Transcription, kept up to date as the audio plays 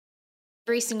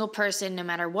every single person, no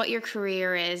matter what your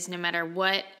career is, no matter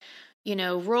what,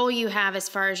 role you have as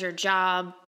far as your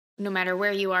job, no matter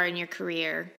where you are in your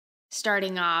career,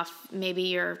 starting off, maybe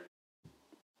you've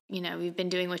been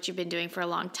doing what you've been doing for a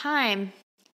long time.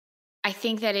 I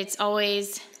think that it's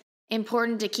always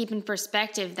important to keep in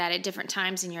perspective that at different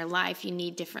times in your life, you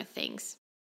need different things.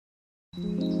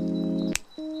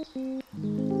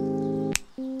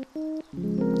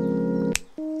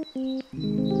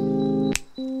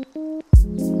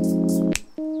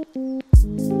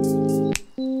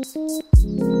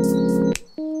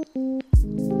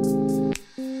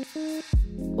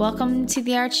 Welcome to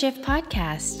the Art Shift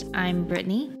Podcast. I'm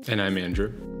Brittany. And I'm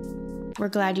Andrew. We're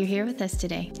glad you're here with us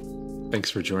today.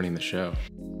 Thanks for joining the show.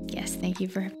 Yes, thank you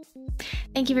for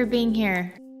being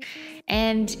here.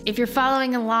 And if you're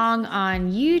following along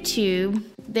on YouTube,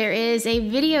 there is a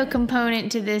video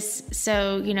component to this,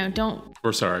 so don't.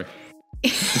 We're sorry.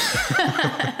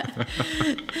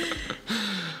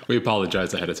 We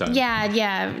apologize ahead of time.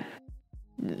 Yeah.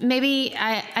 Maybe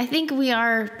I think we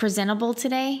are presentable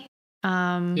today.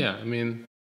 I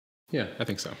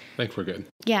think so. I think we're good.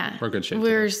 Yeah. We're good shape.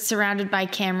 We're today. surrounded by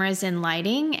cameras and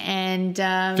lighting, and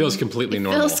feels completely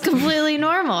normal. Feels completely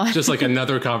normal. Just like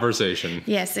another conversation.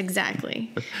 Yes,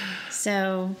 exactly.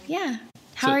 So, yeah.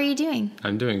 How are you doing?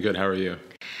 I'm doing good. How are you?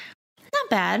 Not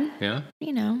bad. Yeah?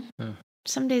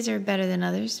 Some days are better than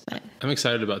others, but I'm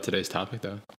excited about today's topic,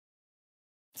 though.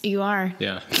 You are?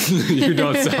 Yeah. You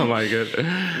don't sound like it.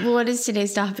 Well, what is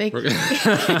today's topic?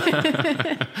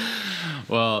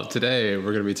 Well, today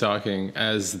we're going to be talking,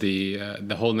 as the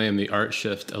whole name, the Art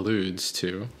Shift, alludes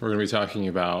to. We're going to be talking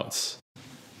about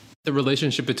the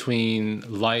relationship between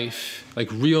life,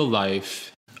 like real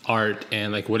life art,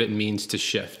 and like what it means to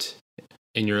shift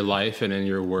in your life and in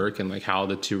your work, and like how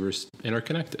the two are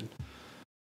interconnected.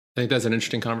 I think that's an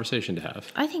interesting conversation to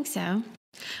have. I think so.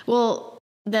 Well,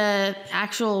 the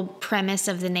actual premise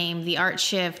of the name, the Art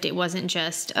Shift, it wasn't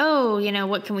just,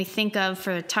 what can we think of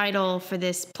for a title for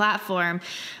this platform?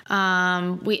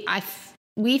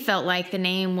 We felt like the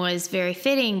name was very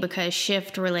fitting because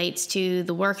shift relates to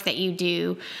the work that you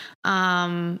do,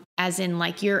 as in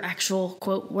like your actual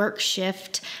quote work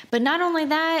shift. But not only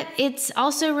that, it's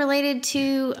also related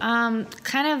to kind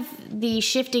of the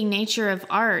shifting nature of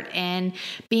art and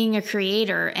being a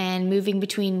creator and moving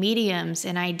between mediums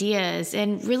and ideas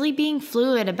and really being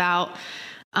fluid about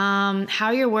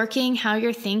how you're working, how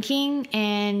you're thinking,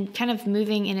 and kind of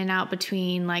moving in and out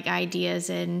between like ideas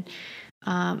and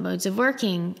modes of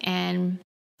working. And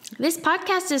this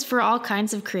podcast is for all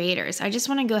kinds of creators. I just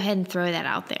want to go ahead and throw that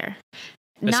out there.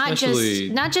 Not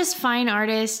just fine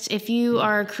artists. If you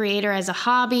are a creator as a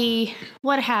hobby,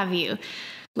 what have you.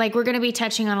 Like, we're going to be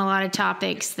touching on a lot of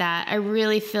topics that I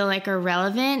really feel like are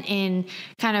relevant in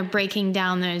kind of breaking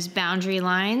down those boundary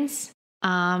lines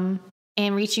and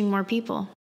reaching more people.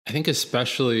 I think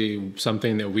especially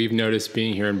something that we've noticed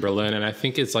being here in Berlin, and I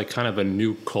think it's like kind of a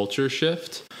new culture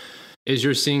shift, is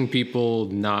you're seeing people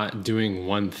not doing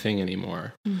one thing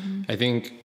anymore. Mm-hmm. I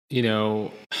think,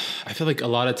 I feel like a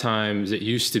lot of times it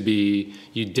used to be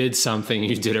you did something,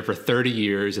 you did it for 30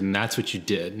 years, and that's what you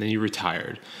did, and then you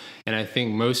retired. And I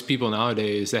think most people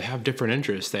nowadays, they have different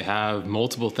interests. They have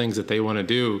multiple things that they want to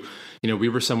do. We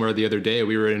were somewhere the other day,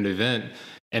 we were at an event,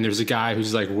 and there's a guy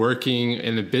who's like working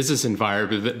in the business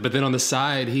environment, but then on the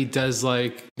side, he does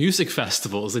like music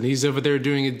festivals and he's over there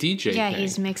doing a DJ thing.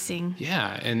 He's mixing.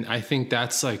 Yeah. And I think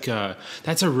that's like,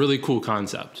 that's a really cool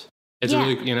concept. It's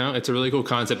it's a really cool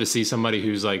concept to see somebody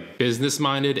who's like business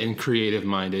minded and creative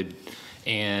minded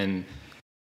and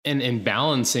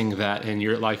balancing that in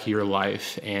your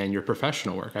life and your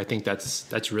professional work. I think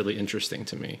that's really interesting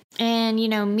to me. And,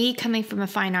 me coming from a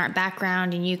fine art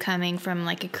background and you coming from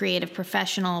like a creative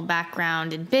professional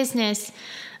background in business,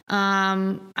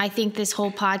 I think this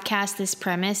whole podcast, this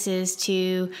premise is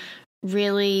to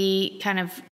really kind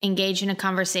of engage in a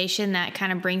conversation that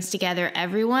kind of brings together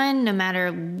everyone, no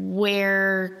matter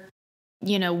where,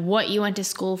 what you went to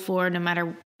school for, no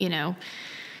matter,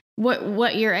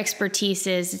 what your expertise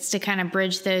is. It's to kind of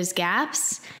bridge those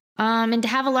gaps and to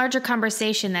have a larger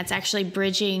conversation that's actually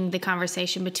bridging the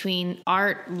conversation between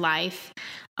art, life,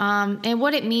 and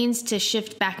what it means to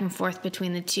shift back and forth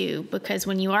between the two. Because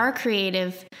when you are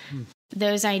creative,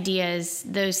 those ideas,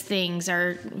 those things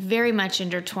are very much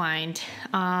intertwined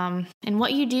in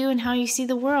what you do and how you see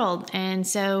the world. And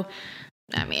so,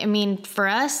 I mean, for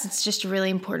us, it's just a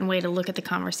really important way to look at the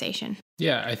conversation.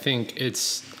 Yeah, I think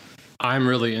I'm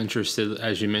really interested,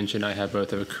 as you mentioned, I have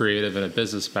both a creative and a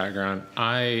business background.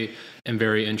 I am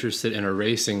very interested in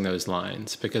erasing those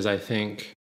lines because I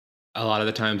think a lot of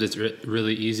the times it's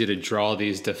really easy to draw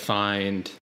these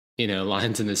defined,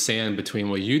 lines in the sand between,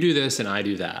 well, you do this and I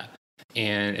do that.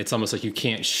 And it's almost like you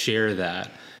can't share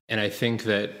that. And I think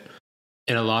that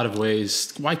in a lot of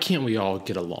ways, why can't we all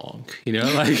get along?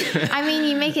 I mean,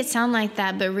 you make it sound like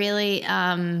that, but really,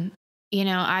 I'm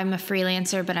a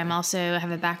freelancer, but I'm also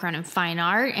have a background in fine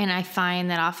art. And I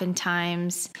find that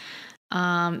oftentimes,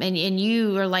 and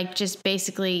you are like, just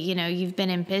basically, you've been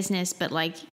in business, but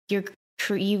like you've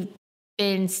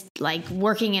been like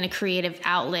working in a creative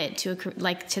outlet to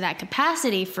that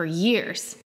capacity for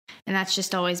years. And that's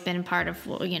just always been part of,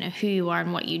 who you are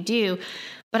and what you do.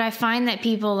 But I find that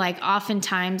people like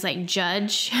oftentimes like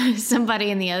judge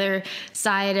somebody in the other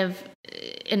side of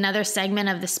another segment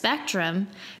of the spectrum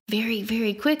very,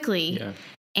 very quickly. Yeah.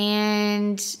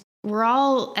 And we're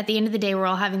all, at the end of the day, we're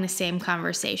all having the same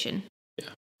conversation. Yeah.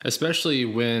 Especially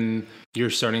when you're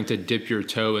starting to dip your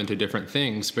toe into different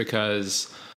things,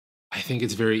 because I think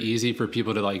it's very easy for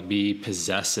people to like be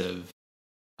possessive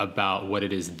about what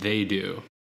it is they do,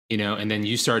 and then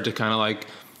you start to kind of like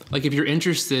if you're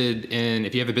interested in,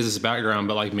 if you have a business background,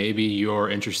 but like maybe you're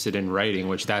interested in writing,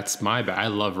 which that's I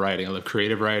love writing. I love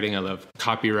creative writing. I love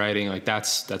copywriting. Like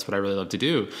that's what I really love to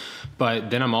do. But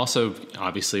then I'm also,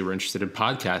 obviously we're interested in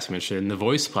podcasting, I'm interested in the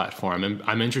voice platform, and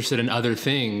I'm interested in other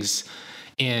things.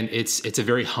 And it's a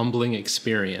very humbling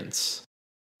experience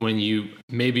when you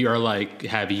maybe are like,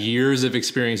 have years of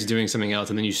experience doing something else,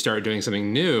 and then you start doing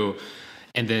something new.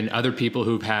 And then other people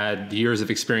who've had years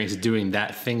of experience doing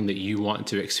that thing that you want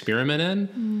to experiment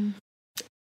in,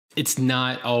 it's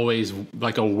not always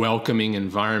like a welcoming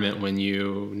environment when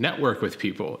you network with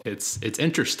people. It's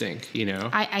interesting,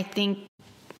 I think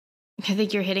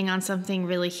you're hitting on something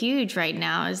really huge right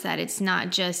now, is that it's not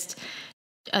just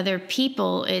other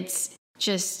people. It's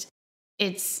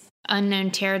unknown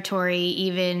territory,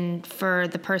 even for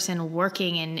the person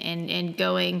working and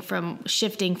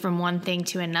shifting from one thing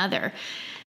to another.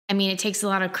 I mean, it takes a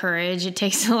lot of courage. It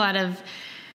takes a lot of,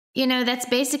 that's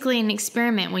basically an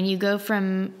experiment when you go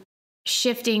from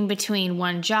shifting between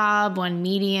one job, one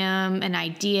medium, an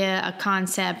idea, a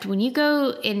concept. When you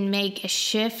go and make a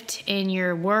shift in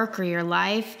your work or your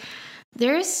life,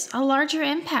 there's a larger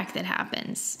impact that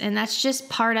happens, and that's just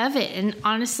part of it. And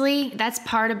honestly, that's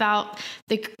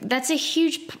a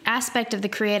huge aspect of the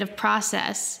creative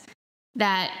process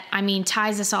that,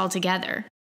 ties us all together.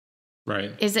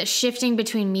 Right. Is that shifting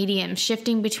between mediums,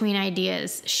 shifting between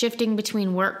ideas, shifting between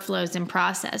workflows and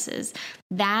processes.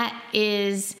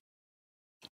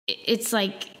 It's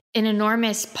like an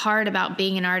enormous part about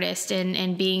being an artist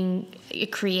and being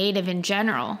creative in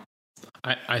general.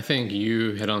 I think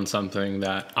you hit on something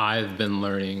that I've been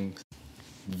learning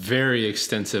very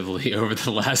extensively over the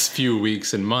last few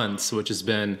weeks and months, which has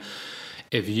been,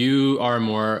 if you are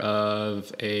more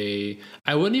of I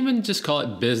wouldn't even just call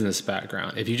it business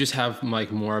background. If you just have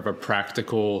like more of a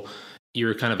practical,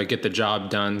 you're kind of a get the job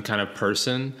done kind of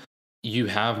person, you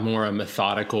have more a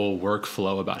methodical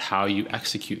workflow about how you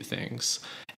execute things.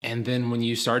 And then when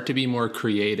you start to be more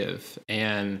creative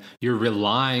and you're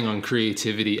relying on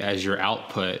creativity as your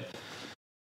output,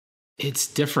 it's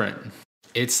different.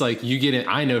 It's like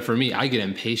I know for me, I get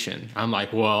impatient. I'm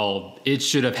like, well, it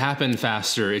should have happened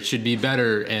faster. It should be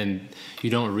better. And you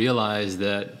don't realize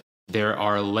that there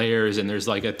are layers, and there's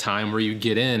like a time where you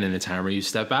get in and a time where you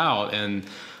step out, and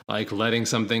like letting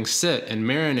something sit and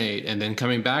marinate and then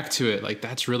coming back to it. Like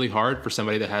that's really hard for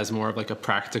somebody that has more of like a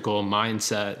practical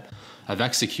mindset of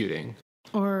executing,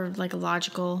 or like a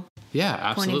logical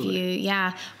absolutely. point of view.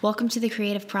 Yeah. Welcome to the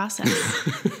creative process.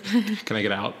 Can I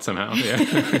get out somehow? Yeah.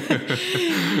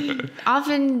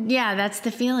 Often, that's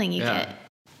the feeling you get.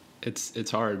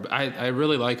 It's hard. But I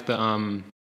really like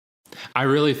I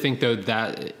really think though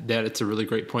that it's a really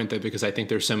great point though, because I think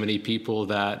there's so many people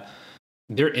that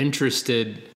they're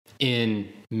interested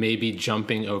in maybe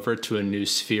jumping over to a new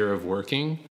sphere of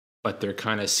working, but they're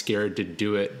kind of scared to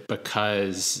do it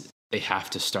because they have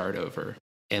to start over.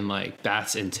 And like,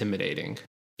 that's intimidating,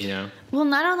 Well,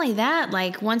 not only that,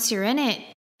 like once you're in it,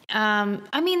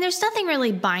 there's nothing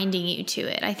really binding you to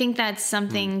it. I think that's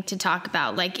something to talk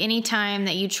about. Like anytime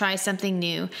that you try something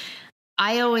new,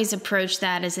 I always approach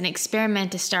that as an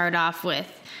experiment to start off with.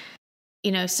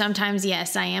 Sometimes,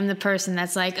 yes, I am the person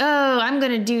that's like, oh, I'm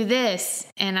going to do this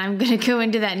and I'm going to go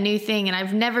into that new thing and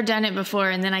I've never done it before.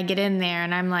 And then I get in there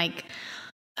and I'm like,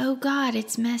 oh God,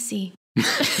 it's messy.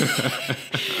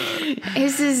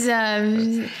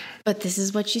 But this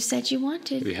is what you said you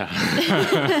wanted.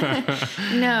 Yeah.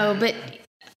 No, but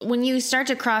when you start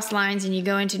to cross lines and you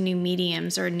go into new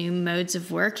mediums or new modes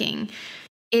of working,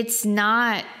 it's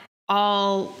not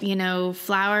all,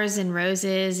 flowers and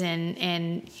roses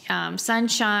and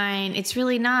sunshine. It's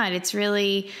really not. It's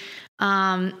really,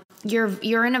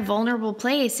 you're in a vulnerable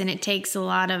place, and it takes a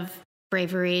lot of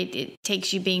bravery. It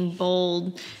takes you being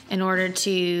bold in order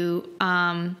to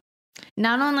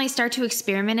not only start to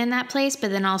experiment in that place,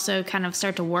 but then also kind of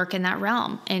start to work in that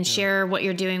realm and share what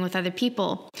you're doing with other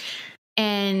people.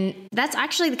 And that's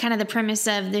actually kind of the premise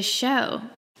of this show.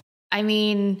 I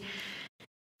mean,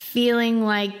 feeling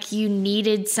like you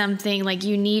needed something, like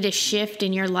you need a shift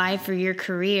in your life or your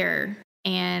career.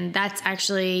 And that's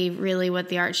actually really what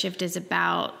the Art Shift is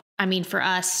about. I mean, for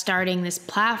us, starting this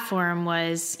platform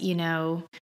was, there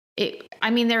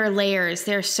are layers.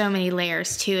 There are so many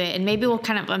layers to it. And maybe we'll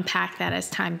kind of unpack that as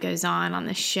time goes on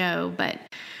the show. But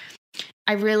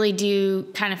I really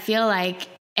do kind of feel like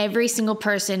every single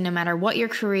person, no matter what your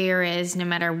career is, no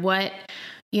matter what,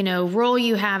 role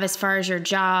you have as far as your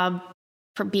job,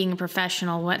 for being a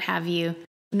professional, what have you,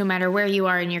 no matter where you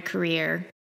are in your career,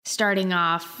 starting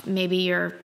off, maybe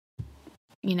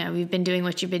you've been doing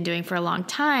what you've been doing for a long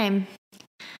time.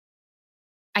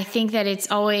 I think that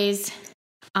it's always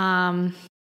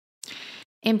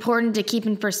important to keep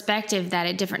in perspective that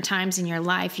at different times in your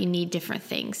life, you need different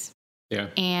things. Yeah.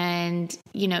 And,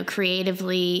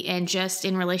 creatively and just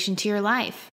in relation to your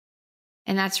life.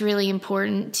 And that's really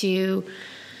important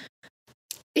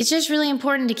it's just really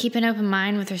important to keep an open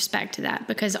mind with respect to that,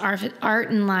 because art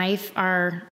and life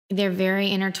they're very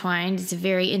intertwined. It's a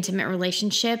very intimate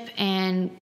relationship.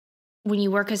 And when you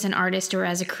work as an artist or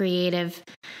as a creative,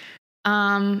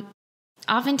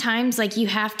 oftentimes you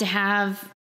have to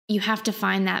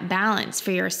find that balance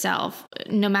for yourself,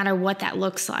 no matter what that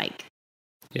looks like.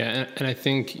 Yeah. And I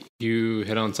think you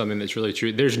hit on something that's really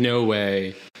true. There's no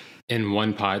way in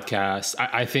one podcast.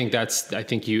 I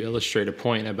think you illustrate a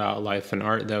point about life and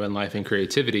art, though, and life and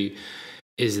creativity,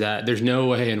 is that there's no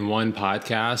way in one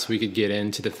podcast we could get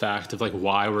into the fact of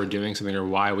why we're doing something or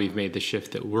why we've made the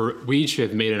shift that we each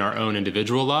have made in our own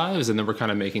individual lives, and then we're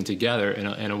kind of making together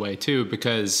in a way too,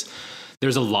 because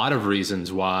there's a lot of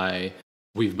reasons why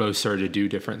we've both started to do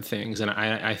different things. And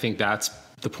I think that's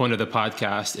the point of the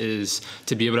podcast, is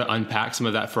to be able to unpack some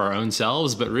of that for our own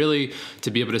selves, but really to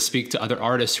be able to speak to other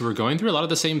artists who are going through a lot of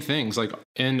the same things.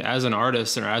 And as an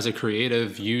artist or as a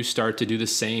creative, you start to do the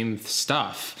same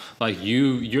stuff.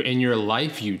 You're in your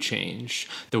life, you change.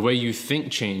 The way you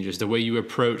think changes. The way you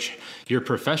approach your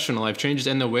professional life changes,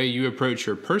 and the way you approach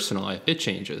your personal life, it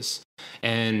changes.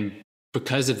 And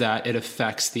because of that, it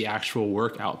affects the actual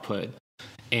work output.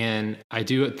 And I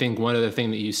do think one other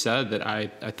thing that you said that I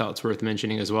thought it's worth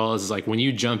mentioning as well is when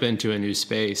you jump into a new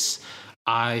space,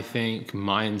 I think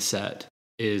mindset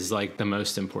is the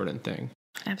most important thing.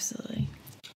 Absolutely.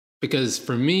 Because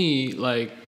for me,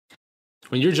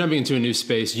 when you're jumping into a new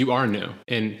space, you are new,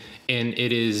 and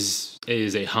it is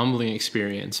a humbling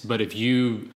experience. But if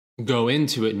you go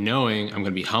into it knowing I'm going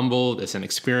to be humbled, it's an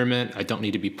experiment, I don't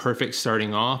need to be perfect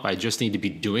starting off, I just need to be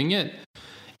doing it,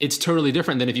 it's totally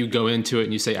different than if you go into it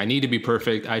and you say, I need to be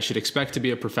perfect, I should expect to be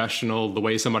a professional the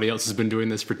way somebody else has been doing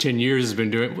this for 10 years has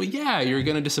been doing it. Well, yeah, you're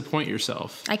going to disappoint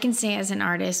yourself. I can say as an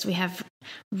artist, we have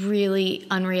really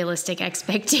unrealistic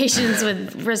expectations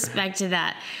with respect to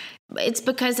that. It's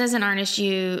because as an artist,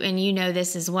 you know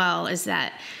this as well, is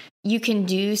that you can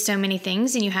do so many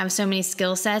things and you have so many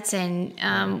skill sets. And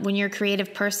when you're a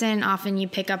creative person, often you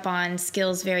pick up on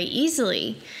skills very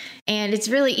easily. And it's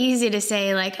really easy to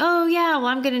say oh yeah, well,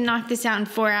 I'm going to knock this out in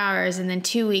 4 hours. And then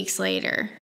 2 weeks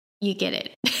later, you get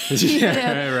it.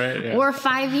 Right. Yeah. Or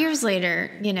 5 years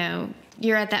later,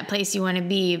 you're at that place you want to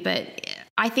be. But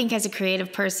I think as a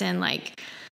creative person,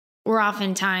 we're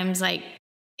oftentimes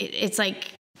it's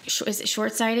is it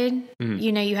short-sighted? Mm-hmm.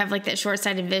 You have that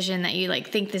short-sighted vision that you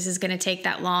think this is going to take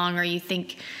that long, or you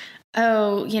think,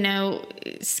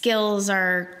 skills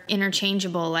are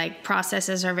interchangeable,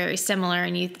 processes are very similar,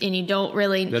 and you don't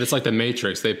really. That it's like the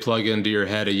Matrix. They plug into your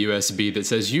head a USB that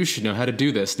says you should know how to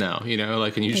do this now. And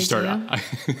you just start.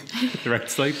 Right,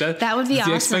 it's like that. That would be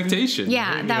awesome. The expectation.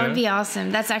 Yeah, right? That would be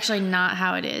awesome. That's actually not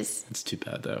how it is. It's too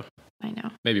bad, though. I know.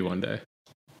 Maybe one day,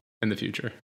 in the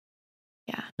future.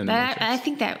 Yeah, but I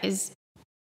think that is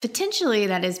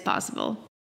possible.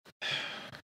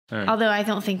 Right. Although I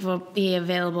don't think we'll be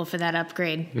available for that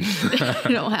upgrade.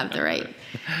 We don't have the right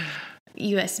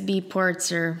USB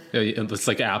ports or. Yeah, it's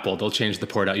like Apple. They'll change the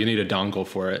port out. You need a dongle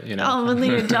for it. Oh, we'll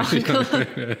need a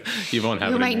dongle. You won't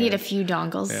have. You might need a few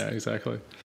dongles. Yeah, exactly.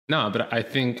 No, but I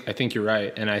think you're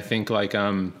right, and I think I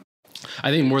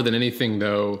think more than anything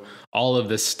though, all of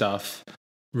this stuff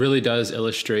really does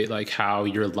illustrate how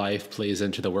your life plays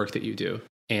into the work that you do.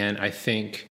 And I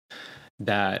think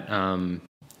that,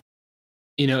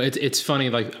 It's funny,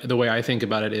 like the way I think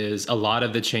about it is a lot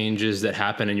of the changes that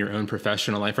happen in your own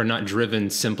professional life are not driven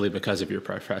simply because of your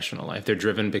professional life. They're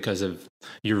driven because of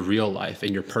your real life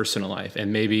and your personal life.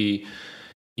 And maybe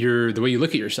the way you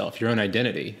look at yourself, your own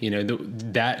identity,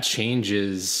 that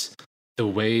changes the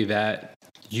way that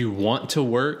you want to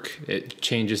work. It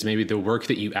changes maybe the work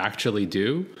that you actually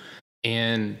do.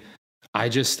 And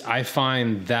I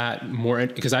find that more,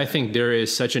 because I think there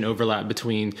is such an overlap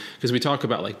between, because we talk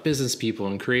about like business people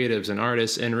and creatives and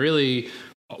artists, and really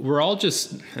we're all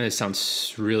just, and it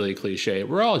sounds really cliche,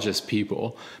 we're all just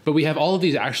people, but we have all of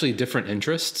these actually different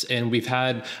interests. And we've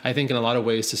had, I think in a lot of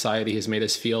ways, society has made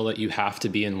us feel that you have to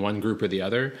be in one group or the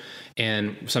other.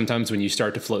 And sometimes when you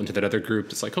start to float into that other group,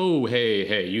 it's like, oh,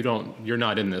 hey, you're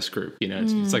not in this group.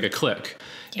 It's like a clique.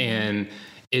 Yeah. And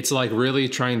it's like really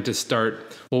trying to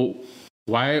start, well,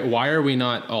 why are we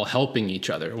not all helping each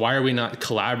other? Why are we not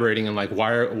collaborating? And like,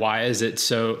 why is it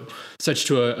such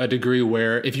to a degree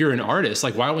where if you're an artist,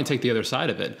 like, why don't we take the other side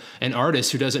of it? An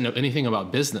artist who doesn't know anything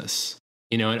about business,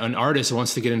 an artist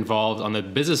wants to get involved on the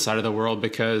business side of the world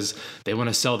because they want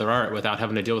to sell their art without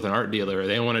having to deal with an art dealer. Or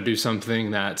they want to do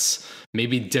something that's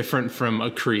maybe different from a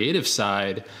creative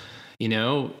side.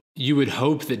 You would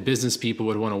hope that business people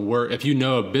would want to work. If you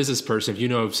know a business person, if you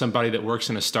know of somebody that works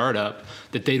in a startup,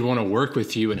 that they'd want to work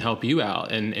with you and help you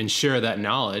out and share that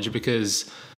knowledge.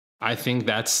 Because I think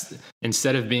that's,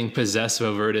 instead of being possessive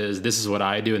over it as this is what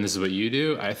I do and this is what you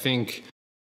do, I think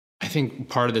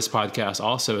part of this podcast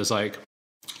also is like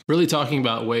really talking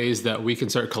about ways that we can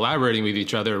start collaborating with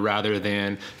each other rather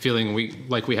than feeling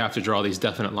we have to draw these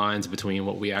definite lines between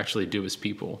what we actually do as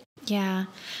people. Yeah.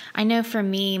 I know for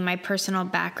me, my personal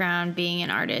background being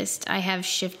an artist, I have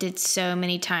shifted so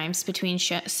many times between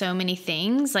so many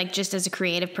things, like just as a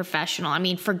creative professional. I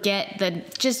mean,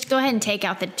 just go ahead and take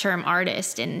out the term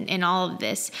artist in all of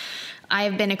this. I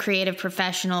have been a creative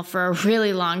professional for a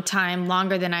really long time,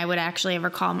 longer than I would actually ever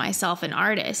call myself an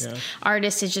artist. Yeah.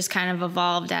 Artist has just kind of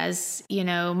evolved as,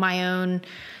 my own,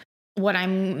 what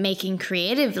I'm making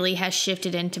creatively has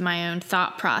shifted into my own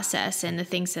thought process and the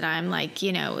things that I'm like,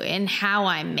 and how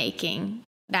I'm making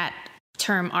that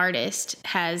term artist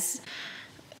has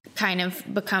kind of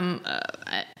become,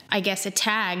 I guess, a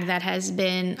tag that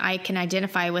I can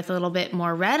identify with a little bit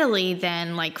more readily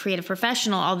than like creative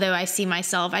professional. Although I see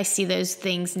those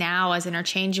things now as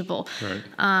interchangeable.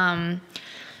 Right.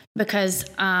 Because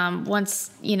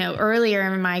once,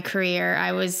 earlier in my career,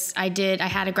 I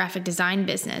had a graphic design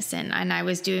business and I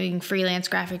was doing freelance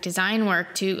graphic design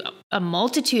work to a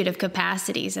multitude of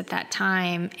capacities at that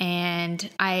time. And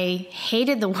I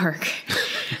hated the work.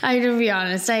 To be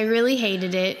honest, I really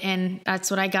hated it. And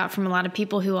that's what I got from a lot of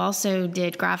people who also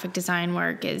did graphic design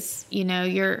work is,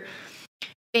 you're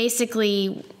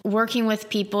basically working with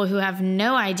people who have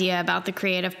no idea about the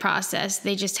creative process.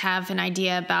 They just have an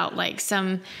idea about like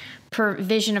some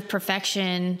vision of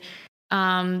perfection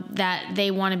that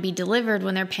they want to be delivered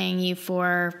when they're paying you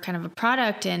for kind of a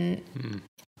product. And,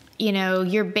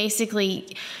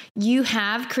 you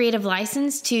have creative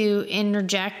license to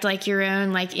interject like your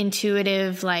own like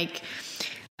intuitive, like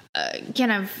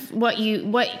kind of what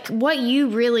you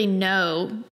really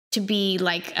know to be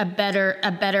like a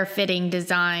better fitting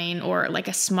design or like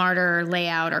a smarter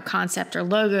layout or concept or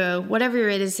logo, whatever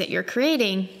it is that you're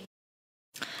creating.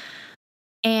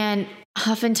 And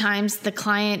oftentimes the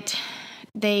client,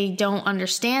 they don't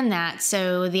understand that.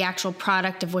 So the actual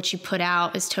product of what you put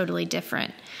out is totally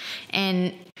different.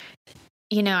 And,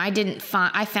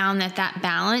 I found that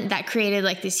balance, that created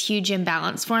like this huge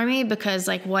imbalance for me because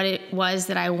like what it was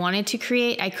that I wanted to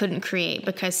create, I couldn't create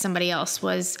because somebody else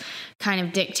was kind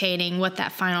of dictating what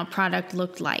that final product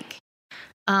looked like.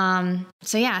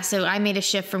 So I made a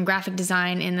shift from graphic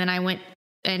design and then I went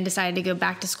and decided to go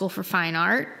back to school for fine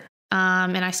art.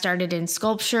 And I started in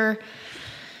sculpture,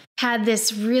 had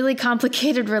this really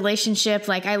complicated relationship.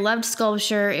 Like I loved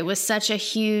sculpture. It was such a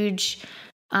huge,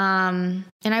 and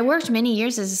I worked many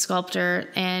years as a sculptor.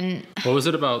 And what was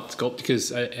it about sculpt?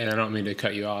 Because I don't mean to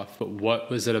cut you off, but what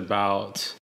was it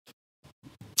about?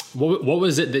 What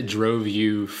was it that drove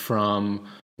you from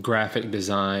graphic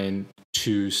design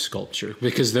to sculpture?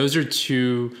 Because those are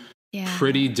two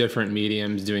pretty different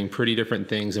mediums doing pretty different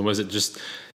things. And was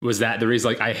that the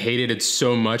reason, like, I hated it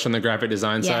so much on the graphic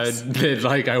design side that,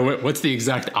 like, what's the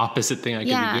exact opposite thing I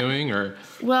could be doing? Or,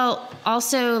 well,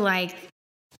 also, like,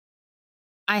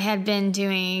 I had been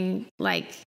doing, like,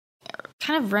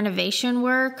 kind of renovation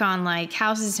work on, like,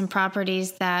 houses and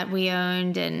properties that we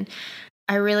owned, and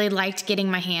I really liked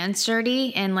getting my hands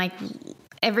dirty, and, like,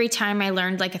 every time I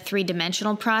learned, like, a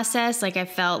 3-dimensional process, like, I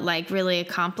felt, like, really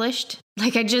accomplished.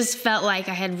 Like, I just felt like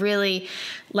I had really,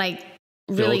 like,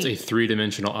 built a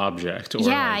three-dimensional object. Or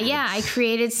I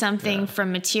created something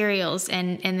from materials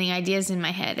and the ideas in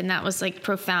my head. And that was like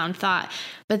profound thought.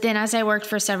 But then as I worked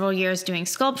for several years doing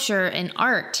sculpture and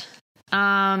art,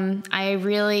 I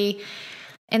really,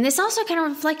 and this also kind of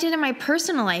reflected in my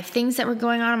personal life. Things that were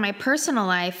going on in my personal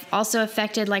life also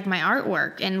affected like my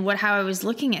artwork and how I was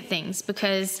looking at things,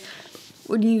 because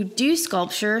when you do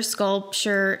sculpture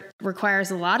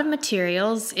requires a lot of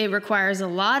materials. It requires a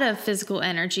lot of physical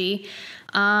energy.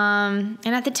 And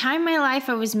at the time in my life,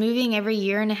 I was moving every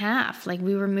year and a half. Like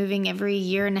we were moving every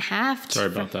year and a half. Sorry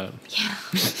about that. Yeah.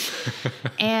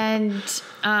 And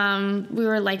we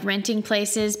were like renting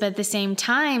places, but at the same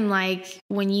time, like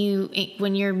when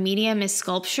your medium is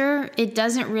sculpture, it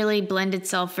doesn't really blend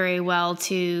itself very well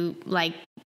to like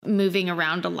moving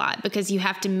around a lot, because you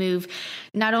have to move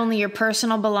not only your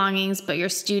personal belongings, but your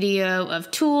studio of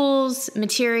tools,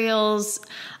 materials,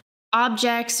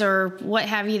 objects, or what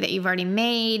have you that you've already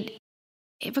made.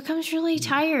 It becomes really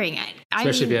tiring.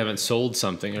 Especially if you haven't sold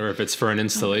something, or if it's for an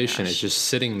installation, it's just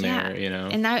sitting there, you know?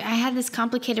 And I had this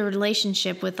complicated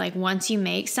relationship with like, once you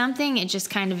make something, it just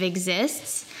kind of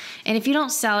exists. And if you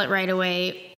don't sell it right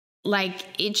away,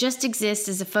 like it just exists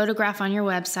as a photograph on your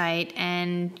website,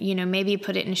 and, you know, maybe you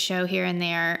put it in a show here and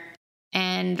there,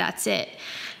 and that's it.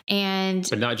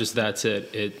 But not just that's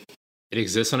it. It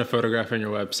exists on a photograph on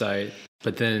your website,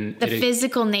 but then the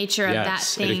physical nature of that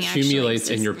thing it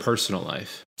accumulates in your personal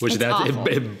life, which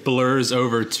it blurs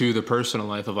over to the personal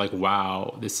life of like,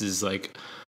 wow, this is like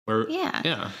where,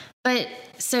 yeah. But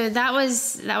so that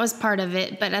was part of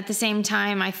it. But at the same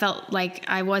time, I felt like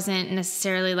I wasn't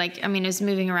necessarily like, I mean, I was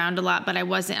moving around a lot, but I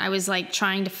was like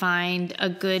trying to find a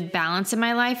good balance in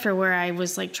my life for where I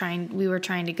was like we were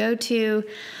trying to go to.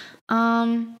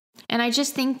 And I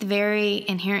just think the very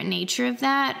inherent nature of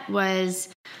that was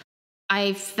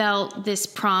I felt this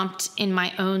prompt in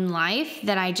my own life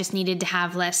that I just needed to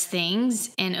have less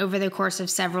things. And over the course of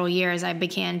several years, I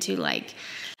began to like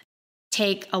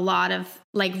take a lot of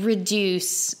like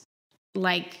reduce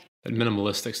like a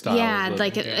minimalistic style. Yeah.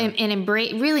 And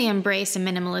really embrace a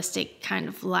minimalistic kind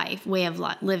of way of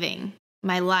living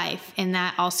my life. And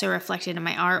that also reflected in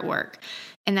my artwork.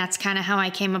 And that's kind of how I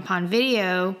came upon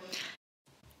video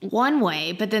one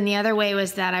way. But then the other way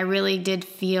was that I really did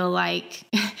feel like,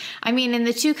 I mean, and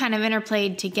the two kind of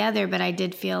interplayed together, but I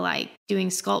did feel like doing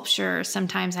sculpture,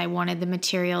 sometimes I wanted the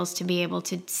materials to be able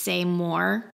to say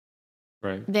more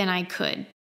than I could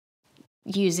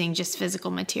using just physical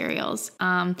materials.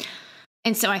 And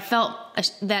so I felt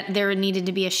that there needed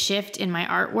to be a shift in my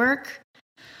artwork.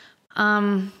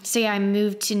 So yeah, I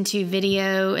moved into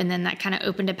video, and then that kind of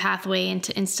opened a pathway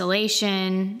into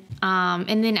installation.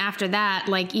 And then after that,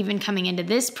 like even coming into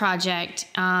this project,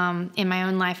 in my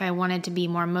own life, I wanted to be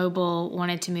more mobile,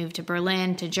 wanted to move to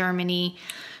Berlin, to Germany.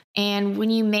 And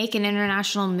when you make an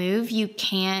international move,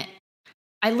 when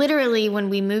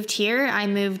we moved here, I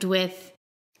moved with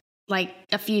like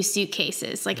a few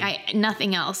suitcases,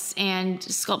 nothing else. And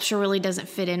sculpture really doesn't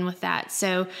fit in with that.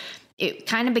 So it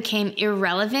kind of became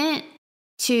irrelevant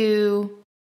to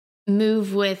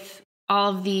move with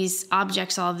all of these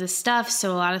objects, all of this stuff.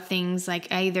 So a lot of things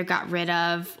like I either got rid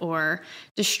of or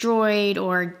destroyed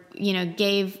or, you know,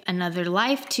 gave another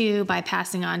life to by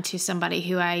passing on to somebody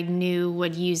who I knew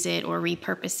would use it or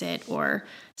repurpose it or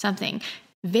something.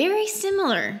 Very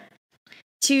similar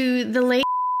to the late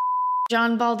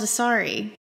John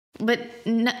Baldessari, but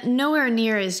nowhere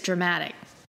near as dramatic.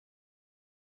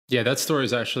 Yeah, that story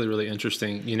is actually really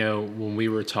interesting. You know, when we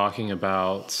were talking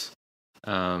about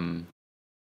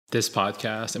this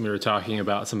podcast and we were talking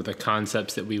about some of the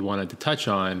concepts that we wanted to touch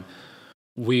on,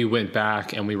 we went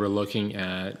back and we were looking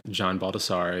at John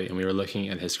Baldessari and we were looking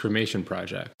at his cremation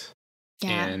project.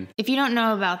 Yeah. And if you don't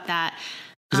know about that,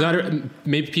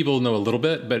 maybe people know a little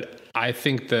bit, but I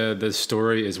think the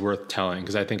story is worth telling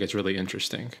because I think it's really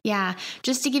interesting. Yeah.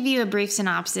 Just to give you a brief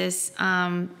synopsis,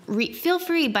 feel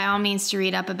free by all means to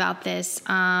read up about this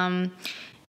on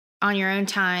your own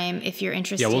time if you're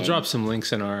interested. Yeah, we'll drop some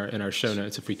links in our show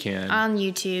notes if we can. On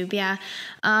YouTube, yeah.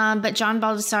 But John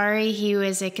Baldessari, he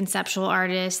was a conceptual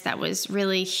artist that was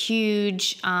really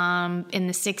huge in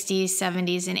the 60s,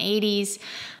 70s, and 80s.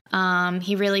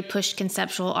 He really pushed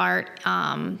conceptual art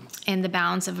and the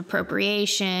balance of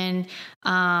appropriation,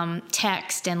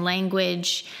 text and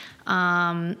language.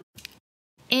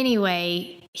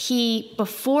 Anyway,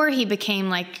 before he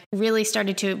really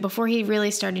started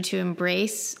to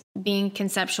embrace being a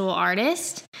conceptual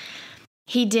artist,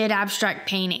 he did abstract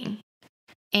painting.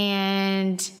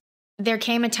 And there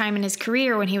came a time in his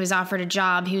career when he was offered a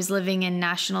job. He was living in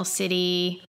National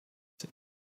City.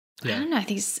 Yeah. I don't know. I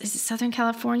think is it Southern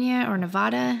California or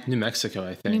Nevada? New Mexico,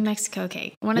 I think. New Mexico.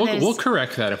 Okay. We'll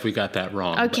correct that if we got that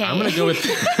wrong. Okay. I'm going to go with...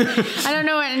 I don't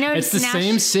know. I know it's the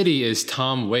same city as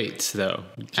Tom Waits, though.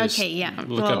 Okay, yeah.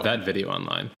 Look up that video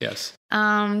online. Yes.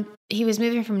 He was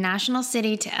moving from National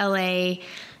City to LA.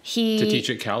 To teach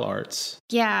at Cal Arts.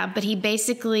 Yeah, but he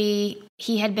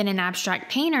had been an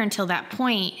abstract painter until that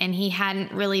point, and he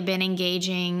hadn't really been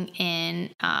engaging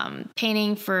in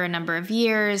painting for a number of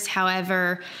years.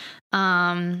 However,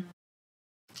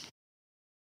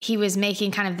 he was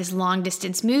making kind of this long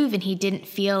distance move, and he didn't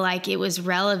feel like it was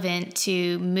relevant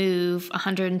to move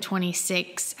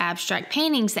 126 abstract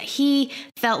paintings that he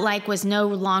felt like was no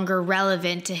longer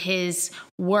relevant to his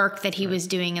work that he was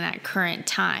doing in that current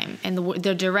time and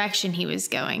the direction he was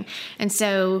going. And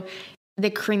so the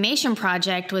cremation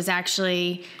project was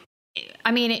actually,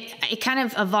 I mean, it kind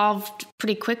of evolved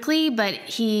pretty quickly, but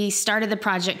he started the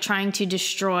project trying to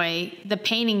destroy the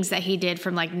paintings that he did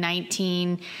from like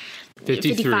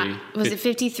 1953. Was it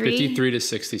 53? 53 to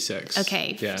 66.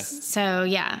 Okay. Yeah. So,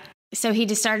 yeah. So he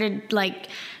just started like,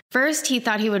 first he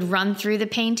thought he would run through the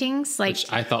paintings.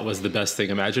 Which I thought was the best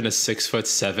thing. Imagine a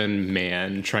 6'7"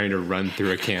 man trying to run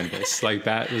through a canvas. Like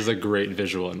that was a great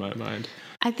visual in my mind.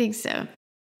 I think so.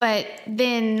 But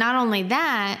then not only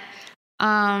that,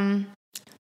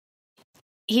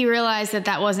 he realized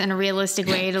that wasn't a realistic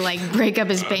way to like break up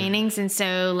his paintings. And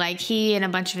so like he and a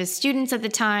bunch of his students at the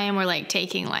time were like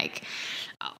taking like,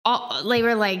 they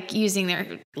were like using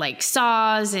their like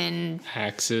saws and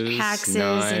axes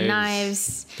and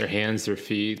knives, their hands, their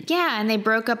feet. Yeah. And they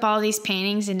broke up all these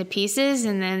paintings into pieces.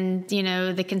 And then,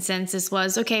 the consensus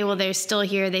was, okay, well, they're still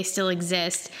here. They still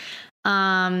exist.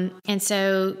 And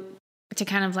so to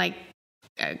kind of like,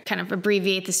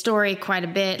 abbreviate the story quite a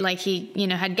bit, like he,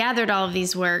 had gathered all of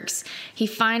these works. He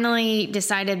finally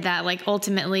decided that like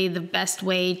ultimately the best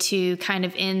way to kind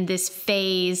of end this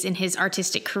phase in his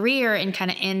artistic career and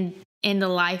kind of end the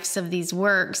lives of these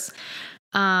works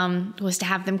was to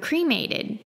have them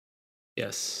cremated.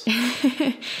 Yes.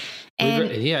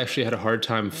 And he actually had a hard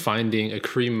time finding a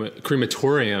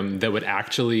crematorium that would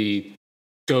actually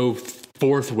go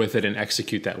forth with it and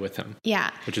execute that with him. Yeah.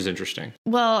 Which is interesting.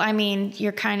 Well, I mean,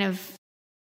 you're kind of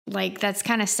like, that's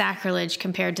kind of sacrilege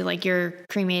compared to like you're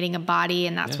cremating a body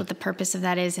and that's what the purpose of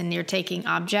that is. And you're taking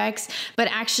objects, but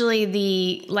actually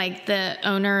the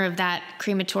owner of that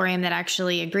crematorium that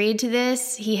actually agreed to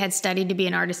this, he had studied to be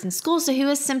an artist in school. So he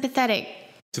was sympathetic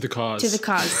to the cause,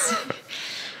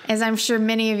 as I'm sure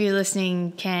many of you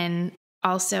listening can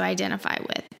also identify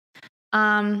with.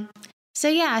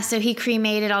 So he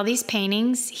cremated all these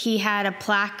paintings. He had a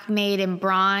plaque made in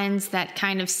bronze that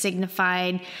kind of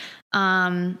signified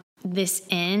this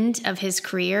end of his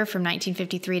career from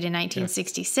 1953 to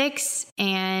 1966. Yeah.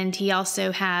 And he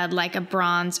also had like a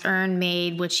bronze urn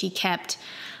made, which he kept.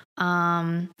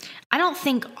 I don't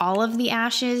think all of the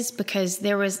ashes, because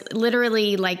there was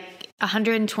literally like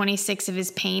 126 of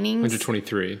his paintings.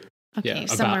 123. Okay,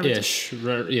 yeah, about-ish,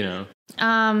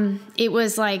 It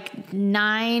was like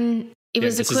 9... It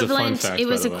was equivalent. It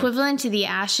was equivalent to the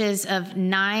ashes of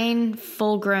 9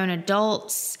 full-grown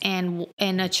adults and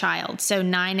a child. So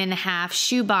 9.5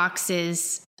 shoe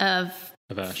boxes of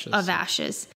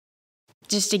ashes.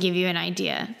 Just to give you an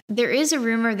idea, there is a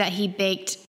rumor that he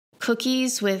baked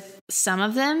cookies with some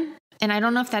of them, and I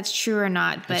don't know if that's true or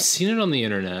not. But I've seen it on the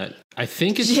internet. I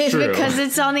think it's true because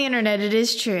it's on the internet. It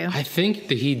is true. I think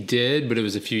that he did, but it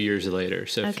was a few years later.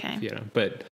 So okay,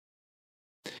 but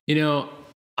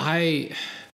I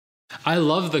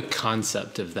love the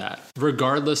concept of that,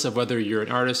 regardless of whether you're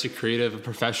an artist, a creative, a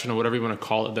professional, whatever you want to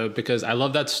call it, though, because I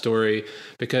love that story,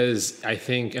 because I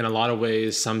think in a lot of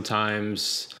ways,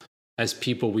 sometimes as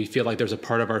people, we feel like there's a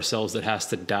part of ourselves that has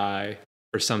to die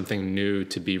for something new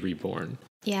to be reborn.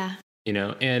 Yeah.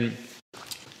 And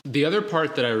the other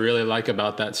part that I really like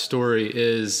about that story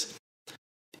is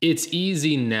it's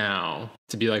easy now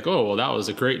to be like, oh, well, that was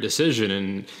a great decision.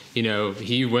 And,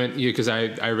 he went, because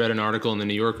I read an article in the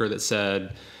New Yorker that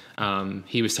said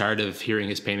he was tired of hearing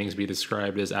his paintings be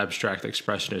described as abstract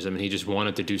expressionism, and he just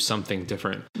wanted to do something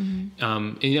different.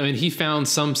 Mm-hmm. And he found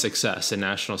some success in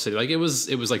National City. Like it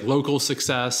was like local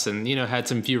success, and, had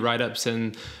some few write-ups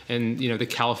in the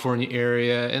California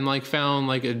area, and like found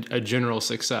like a general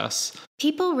success.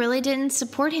 People really didn't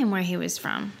support him where he was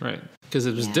from. Right. Because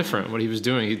it was different what he was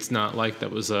doing. It's not like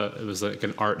it was like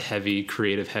an art heavy,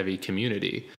 creative heavy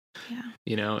community.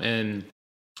 Yeah. And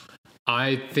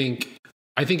I think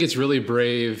it's really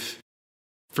brave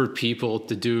for people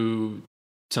to do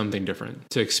something different,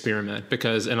 to experiment,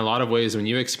 because in a lot of ways, when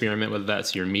you experiment, whether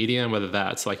that's your medium, whether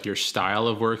that's like your style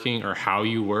of working or how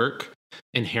you work,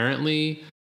 inherently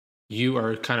you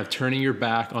are kind of turning your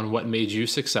back on what made you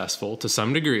successful to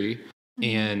some degree,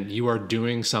 and you are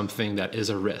doing something that is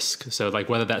a risk. So like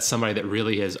whether that's somebody that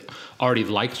really has already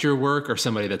liked your work or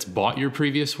somebody that's bought your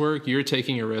previous work, you're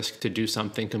taking a risk to do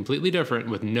something completely different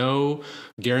with no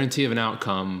guarantee of an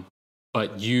outcome,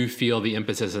 but you feel the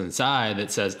impetus inside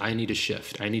that says, I need a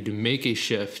shift. I need to make a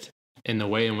shift in the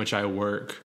way in which I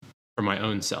work for my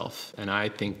own self. And I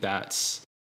think that's,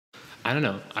 I don't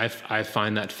know, I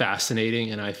find that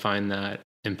fascinating, and I find that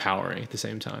empowering at the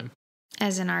same time.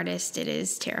 As an artist, it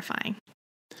is terrifying.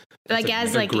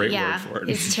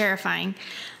 It's terrifying.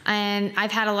 And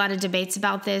I've had a lot of debates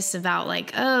about this, about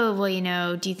like, oh,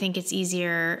 well, do you think it's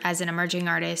easier as an emerging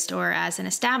artist or as an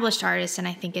established artist? And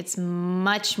I think it's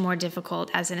much more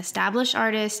difficult as an established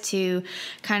artist to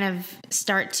kind of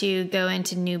start to go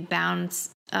into new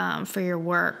bounds for your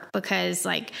work, because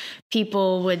like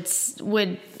people would,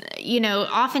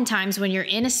 oftentimes when you're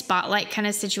in a spotlight kind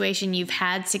of situation, you've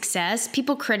had success,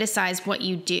 people criticize what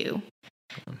you do.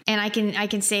 And I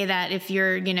can say that if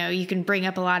you're, you can bring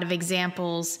up a lot of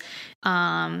examples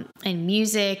in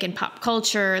music and pop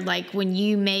culture, like when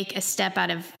you make a step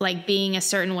out of like being a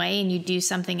certain way and you do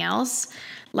something else,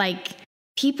 like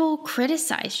people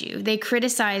criticize you. They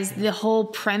criticize the whole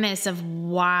premise of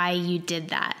why you did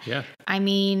that. Yeah. I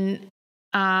mean,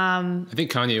 I think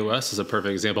Kanye West is a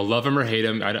perfect example. Love him or hate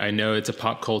him, I know it's a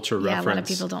pop culture reference. A lot of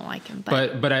people don't like him.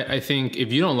 But I think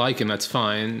if you don't like him, that's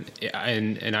fine.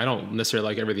 And I don't necessarily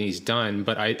like everything he's done.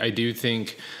 But I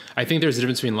think there's a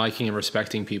difference between liking and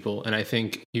respecting people. And I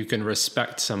think you can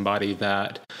respect somebody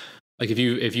that, like if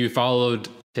you followed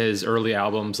his early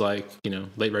albums, like,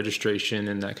 Late Registration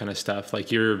and that kind of stuff, like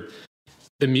the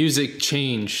music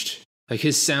changed. Like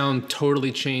his sound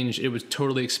totally changed. It was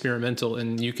totally experimental,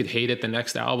 and you could hate it the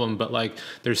next album, but like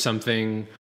there's something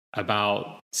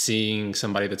about seeing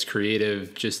somebody that's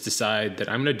creative just decide that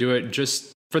I'm going to do it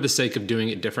just for the sake of doing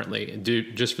it differently,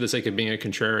 just for the sake of being a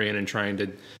contrarian and trying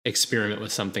to experiment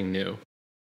with something new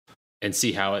and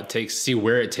see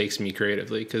where it takes me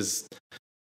creatively. Because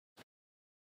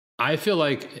I feel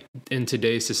like in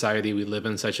today's society, we live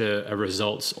in such a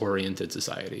results-oriented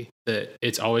society that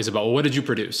it's always about, well, what did you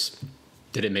produce?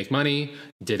 Did it make money?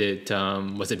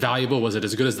 Was it valuable? Was it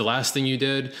as good as the last thing you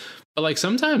did? But like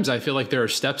sometimes I feel like there are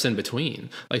steps in between.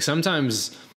 Like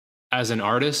sometimes as an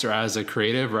artist or as a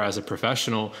creative or as a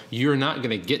professional, you're not going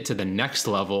to get to the next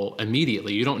level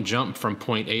immediately. You don't jump from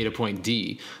point A to point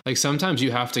D. Like sometimes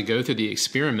you have to go through the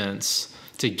experiments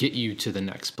to get you to the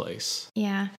next place.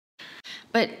 Yeah.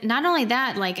 But not only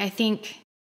that, like I think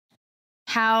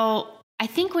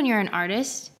when you're an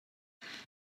artist,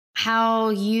 how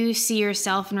you see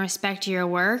yourself and respect your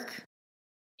work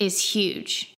is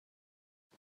huge.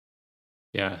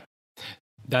 Yeah.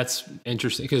 That's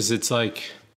interesting, because it's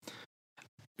like,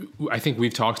 I think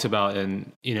we've talked about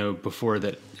before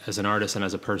that as an artist and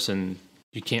as a person,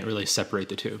 you can't really separate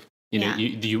the two.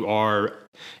 You are,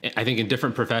 I think in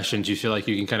different professions, you feel like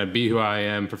you can kind of be who I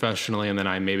am professionally, and then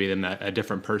I'm a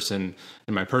different person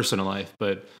in my personal life.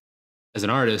 But as an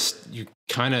artist,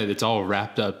 it's all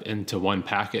wrapped up into one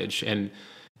package. And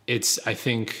it's, I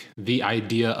think, the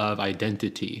idea of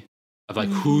identity, of like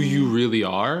who you really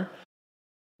are.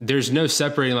 There's no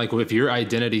separating, like if your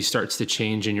identity starts to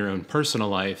change in your own personal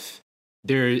life,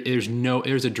 there's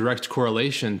a direct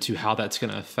correlation to how that's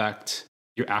going to affect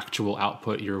your actual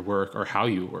output, your work, or how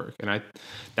you work. And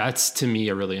that's to me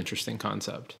a really interesting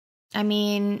concept. I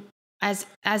mean, as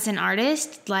an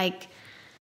artist, like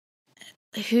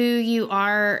who you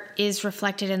are is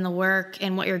reflected in the work,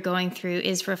 and what you're going through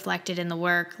is reflected in the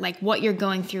work. Like what you're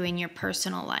going through in your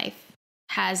personal life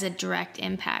has a direct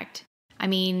impact. I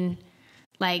mean,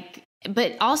 like,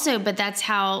 but that's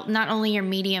how not only your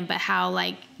medium, but how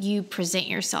like you present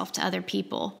yourself to other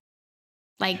people.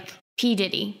 Like P.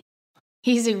 Diddy.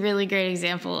 He's a really great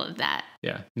example of that.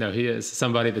 Yeah, no, he is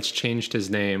somebody that's changed his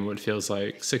name, what feels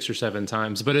like 6 or 7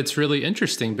 times. But it's really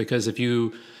interesting because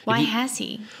why has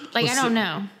he? Like, I don't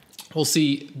know. Well,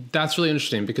 see, that's really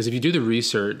interesting because if you do the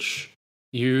research,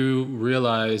 you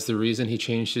realize the reason he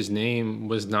changed his name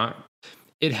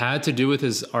it had to do with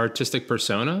his artistic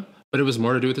persona, but it was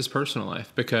more to do with his personal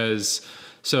life. Because,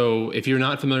 so if you're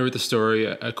not familiar with the story,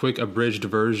 a quick abridged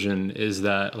version is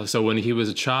that, so when he was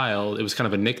a child, it was kind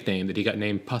of a nickname that he got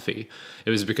named Puffy. It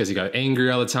was because he got angry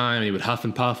all the time, and he would huff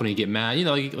and puff when he'd get mad,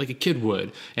 like a kid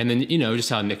would. And then, just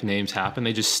how nicknames happen,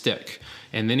 they just stick.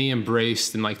 And then he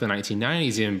embraced, in like the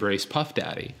 1990s, he embraced Puff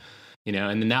Daddy,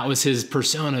 and then that was his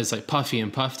persona, is like Puffy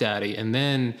and Puff Daddy. And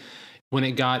then when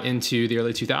it got into the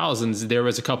early 2000s, there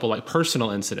was a couple like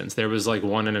personal incidents. There was like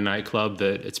one in a nightclub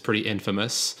that it's pretty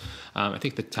infamous. I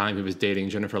think at the time he was dating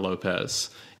Jennifer Lopez.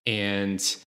 And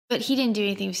But he didn't do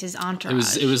anything with his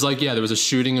entourage. It was like, yeah, there was a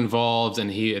shooting involved,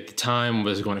 and he at the time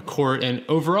was going to court, and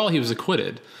overall he was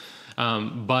acquitted.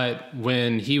 But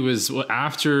when he was,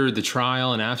 after the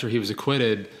trial and after he was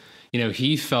acquitted,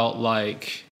 he felt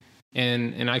like,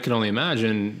 and I can only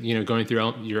imagine, going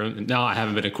through your own, now I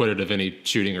haven't been acquitted of any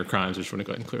shooting or crimes. I just want to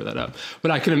go ahead and clear that up.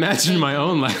 But I can imagine in my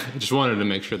own life, I just wanted to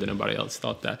make sure that nobody else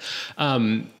thought that.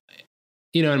 In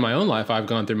my own life, I've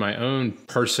gone through my own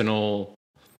personal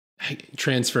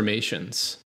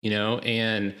transformations,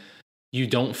 and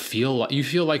you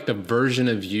feel like the version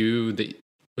of you that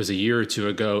was a year or two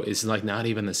ago is like not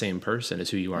even the same person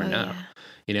as who you are now,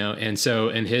 and so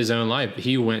in his own life,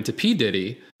 he went to P.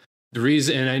 Diddy. The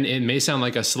reason, and it may sound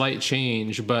like a slight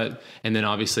change, and then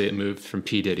obviously it moved from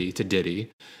P. Diddy to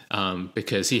Diddy,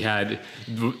 because he had,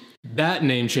 that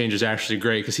name change is actually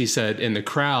great, because he said in the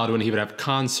crowd, when he would have a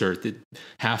concert, that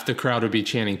half the crowd would be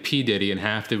chanting P. Diddy and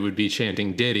half they would be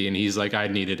chanting Diddy. And he's like, I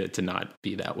needed it to not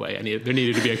be that way. There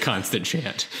needed to be a constant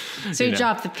chant. So he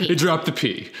dropped the P. He dropped the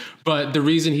P. But the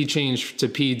reason he changed to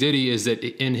P. Diddy is that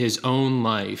in his own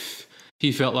life,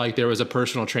 he felt like there was a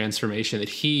personal transformation, that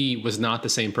he was not the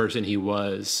same person he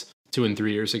was 2 and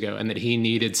 3 years ago, and that he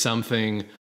needed something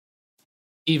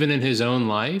even in his own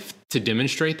life to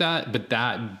demonstrate that, but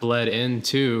that bled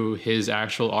into his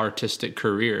actual artistic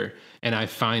career. And I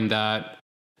find that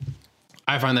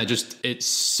just, it's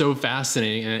so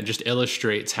fascinating, and it just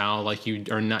illustrates how like you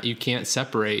can't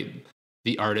separate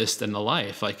the artist and the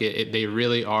life. Like they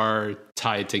really are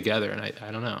tied together. And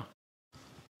I don't know.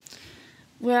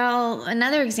 Well,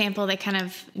 another example that kind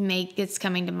of gets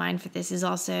coming to mind for this is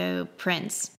also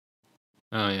Prince.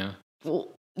 Oh yeah. Well,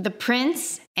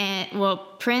 Prince and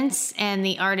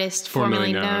the artist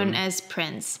formerly known as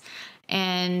Prince.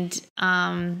 And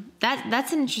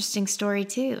that's an interesting story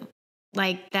too.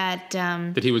 Like that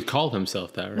that he would call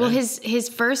himself that, right? Well, his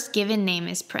first given name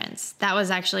is Prince. That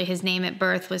was actually his name at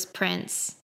birth, was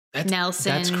Prince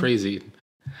Nelson. That's crazy.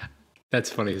 That's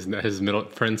funny. His middle,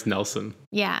 Prince Nelson.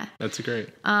 Yeah. That's great.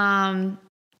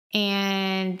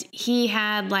 And he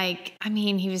had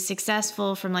he was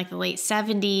successful from like the late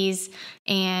 70s,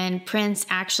 and Prince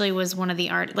actually was one of the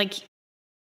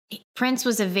Prince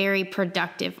was a very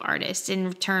productive artist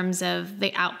in terms of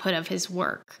the output of his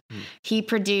work. He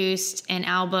produced an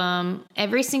album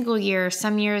every single year.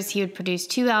 Some years he would produce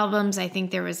 2 albums. I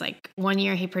think there was like one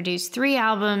year he produced 3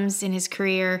 albums in his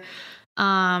career.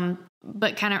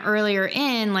 But kind of earlier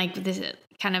in like this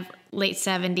kind of late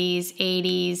 70s,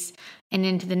 80s, and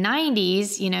into the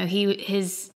 90s,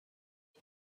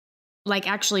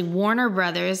 actually Warner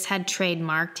Brothers had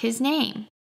trademarked his name.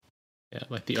 Yeah,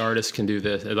 like the artist can do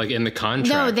this, like in the contract.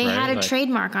 No, they right? had a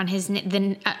trademark on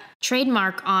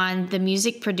trademark on the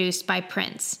music produced by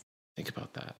Prince. Think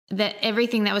about that. That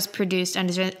everything that was produced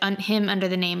under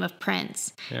the name of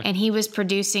Prince, and he was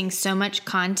producing so much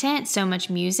content, so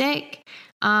much music,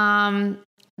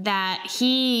 that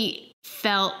he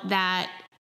felt that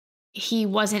he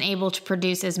wasn't able to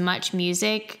produce as much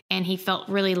music, and he felt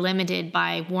really limited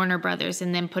by Warner Brothers,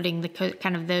 and then putting the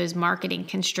kind of those marketing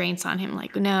constraints on him.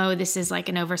 Like, no, this is like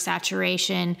an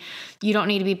oversaturation. You don't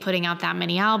need to be putting out that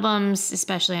many albums,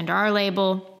 especially under our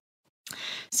label.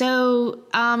 So,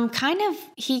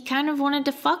 he kind of wanted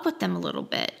to fuck with them a little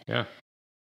bit. Yeah.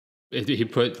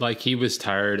 He was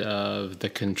tired of the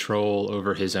control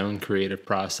over his own creative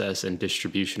process and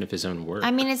distribution of his own work.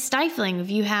 I mean, it's stifling.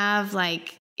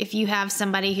 If you have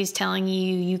somebody who's telling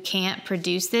you can't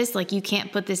produce this, like you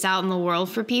can't put this out in the world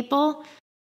for people,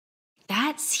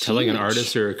 that's telling huge. An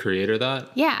artist or a creator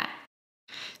that? Yeah.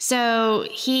 So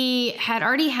he had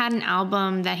already had an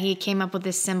album that he came up with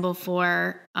this symbol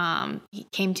for. He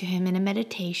came to him in a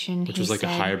meditation. Which was like a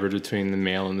hybrid between the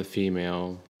male and the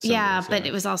female. Yeah, but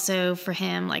it was also for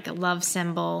him like a love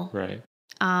symbol. Right.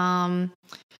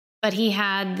 But he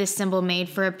had this symbol made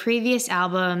for a previous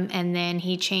album, and then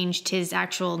he changed his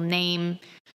actual name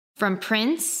from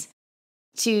Prince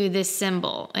to this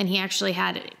symbol. And he actually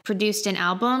had produced an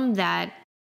album that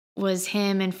was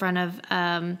him in front of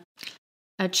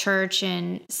a church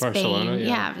in Spain. Barcelona,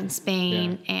 yeah, in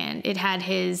Spain. Yeah. And it had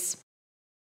his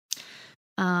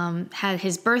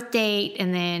birth date,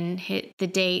 and then hit the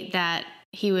date that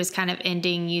he was kind of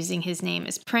ending using his name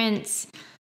as Prince.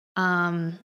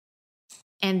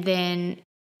 And then,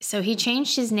 so he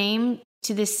changed his name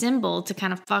to this symbol to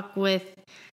kind of fuck with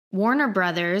Warner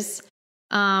Brothers,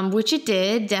 which it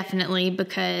did, definitely,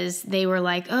 because they were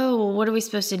like, oh, well, what are we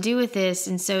supposed to do with this?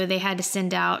 And so they had to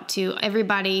send out to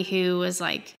everybody who was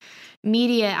like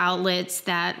media outlets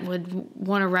that would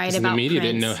want to write about the media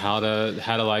Prince. Didn't know how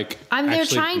to like. They're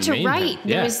trying to write.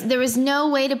 There was no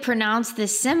way to pronounce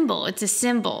this symbol. It's a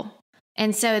symbol.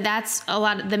 And so that's a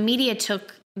lot of the media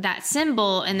took that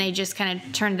symbol and they just kind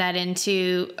of turned that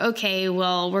into, okay,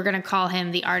 well, we're going to call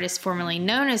him the artist formerly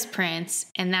known as Prince.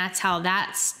 And that's how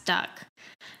that stuck.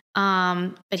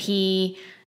 But he,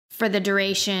 for the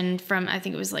duration from, I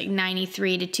think it was like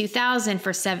 93 to 2000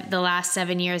 for the last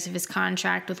 7 years of his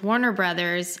contract with Warner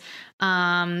Brothers,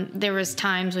 there was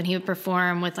times when he would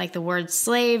perform with like the word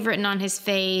slave written on his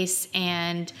face,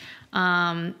 and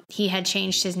he had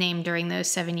changed his name during those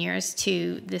 7 years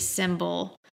to this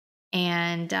symbol.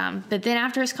 And but then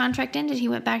after his contract ended, he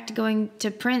went back to going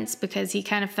to Prince because he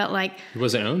kind of felt like he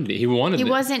wasn't owned. He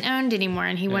wasn't owned anymore,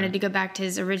 and he wanted to go back to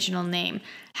his original name.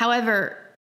 However,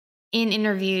 in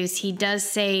interviews, he does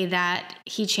say that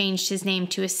he changed his name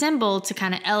to a symbol to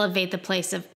kind of elevate the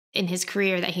place in his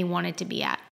career that he wanted to be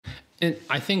at. And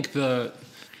I think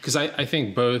because I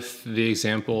think both the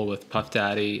example with Puff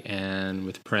Daddy and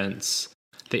with Prince,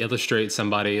 they illustrate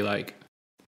somebody like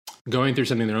going through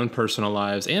something in their own personal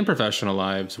lives and professional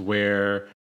lives where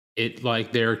it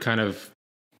like they're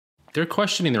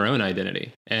questioning their own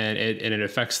identity and it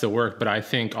affects the work. But I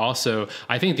think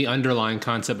the underlying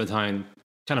concept behind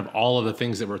kind of all of the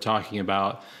things that we're talking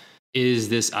about is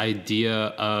this idea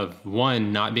of,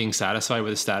 one, not being satisfied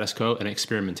with the status quo, and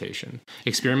experimentation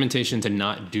to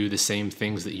not do the same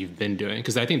things that you've been doing.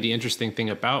 Because I think the interesting thing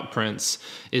about Prince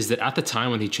is that at the time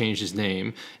when he changed his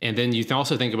name, and then you can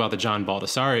also think about the John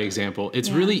Baldessari example, it's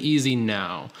really easy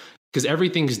now because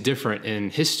everything's different in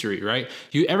history, right?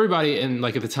 Everybody, and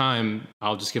like at the time,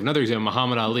 I'll just give another example,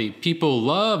 Muhammad Ali. People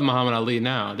love Muhammad Ali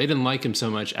now. They didn't like him so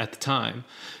much at the time.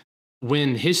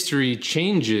 When history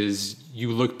changes,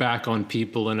 you look back on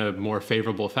people in a more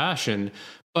favorable fashion.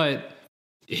 But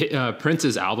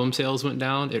Prince's album sales went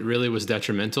down. It really was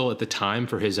detrimental at the time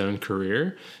for his own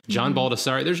career. John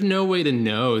Baldessari, there's no way to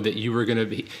know that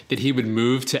that he would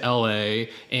move to LA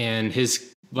and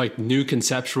his like new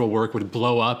conceptual work would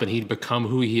blow up and he'd become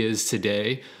who he is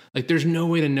today. Like there's no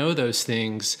way to know those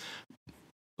things.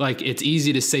 Like it's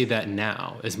easy to say that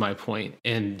now is my point.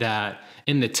 And that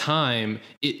in the time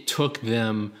it took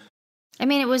them. I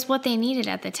mean, it was what they needed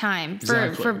at the time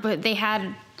Exactly. but they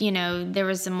had, there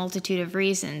was a multitude of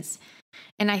reasons.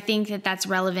 And I think that that's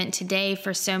relevant today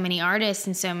for so many artists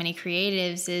and so many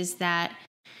creatives is that,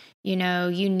 you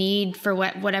need for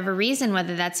whatever reason,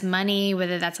 whether that's money,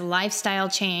 whether that's a lifestyle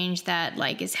change that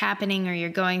like is happening or you're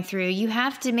going through, you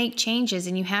have to make changes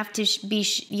and you have to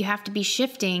be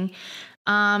shifting.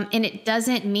 And it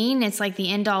doesn't mean it's like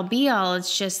the end all be all.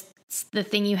 It's just the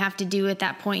thing you have to do at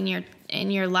that point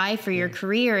in your life or your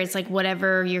career. It's like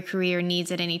whatever your career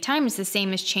needs at any time. It's the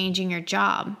same as changing your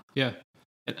job. Yeah.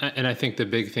 And I think the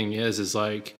big thing is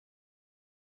like,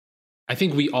 I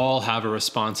think we all have a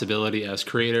responsibility as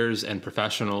creators and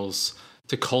professionals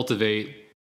to cultivate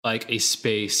like a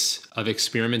space of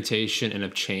experimentation and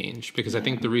of change. Because I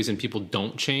think the reason people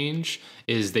don't change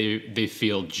is they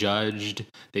feel judged.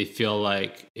 They feel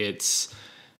like it's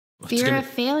fear of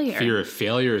failure. Fear of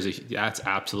failure that's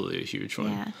absolutely a huge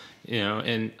one. Yeah.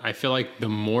 And I feel like the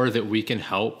more that we can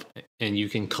help and you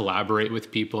can collaborate with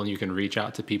people and you can reach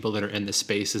out to people that are in the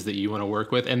spaces that you want to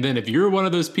work with. And then if you're one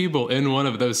of those people in one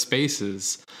of those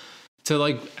spaces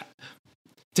to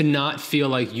not feel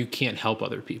like you can't help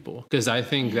other people. Because I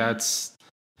think that's,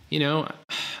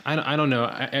 I don't know.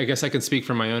 I guess I can speak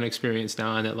from my own experience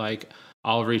now and that like,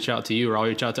 I'll reach out to you or I'll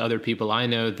reach out to other people I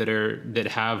know that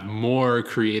have more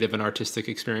creative and artistic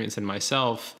experience than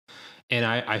myself. And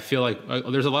I feel like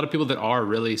there's a lot of people that are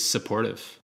really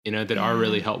supportive, that are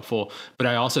really helpful. But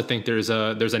I also think there's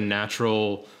a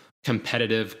natural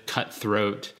competitive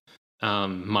cutthroat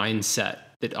mindset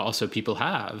that also people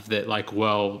have that like,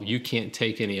 well, you can't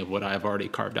take any of what I've already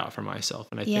carved out for myself.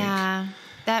 And I think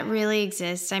that really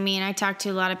exists. I mean, I talk to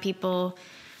a lot of people,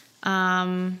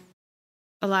 a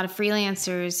lot of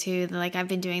freelancers who like, I've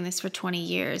been doing this for 20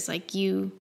 years, like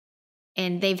you,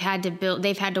 and they've had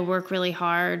to work really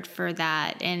hard for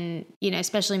that. And,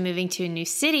 especially moving to a new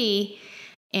city,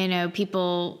 a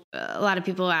lot of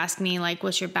people ask me like,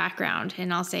 what's your background?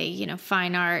 And I'll say,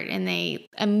 fine art. And they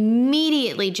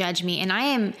immediately judge me. And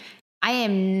I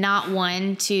am not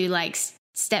one to like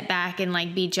step back and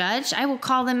like be judged. I will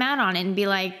call them out on it and be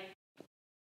like,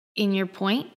 in your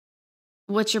point,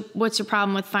 what's your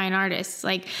problem with fine artists?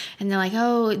 Like, and they're like,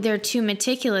 oh, they're too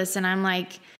meticulous. And I'm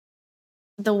like,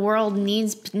 the world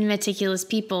needs meticulous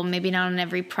people, maybe not on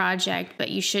every project,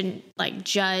 but you shouldn't like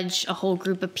judge a whole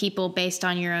group of people based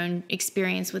on your own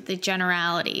experience with the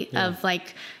generality of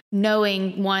like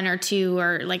knowing one or two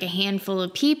or like a handful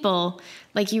of people.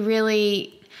 Like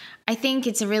I think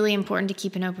it's really important to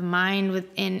keep an open mind with,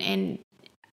 and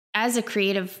as a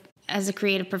creative as a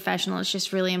creative professional, it's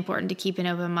just really important to keep an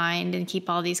open mind and keep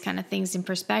all these kind of things in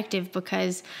perspective,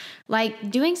 because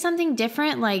like doing something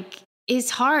different, like,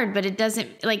 is hard, but it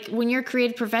doesn't, like, when you're a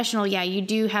creative professional, yeah, you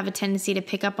do have a tendency to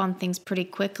pick up on things pretty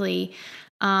quickly.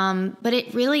 But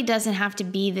it really doesn't have to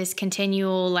be this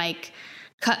continual, like,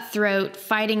 cutthroat,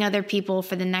 fighting other people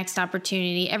for the next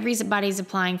opportunity. Everybody's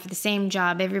applying for the same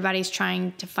job. Everybody's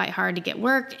trying to fight hard to get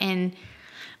work. And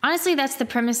honestly, that's the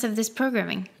premise of this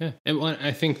programming. Yeah. And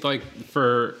I think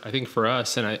for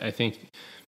us, and I think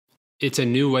it's a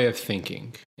new way of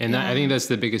thinking. And I think that's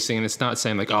the biggest thing. And it's not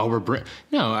saying like, oh,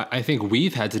 no, I think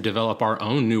we've had to develop our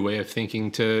own new way of thinking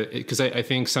because I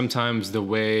think sometimes the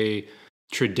way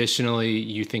traditionally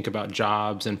you think about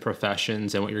jobs and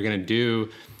professions and what you're going to do,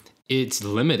 it's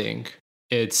limiting.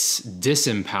 It's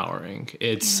disempowering.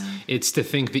 It's to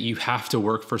think that you have to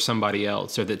work for somebody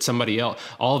else, or that somebody else,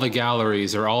 all the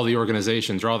galleries or all the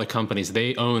organizations or all the companies,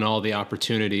 they own all the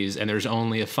opportunities and there's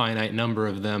only a finite number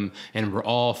of them and we're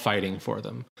all fighting for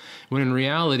them. When in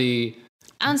reality,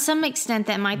 on some extent,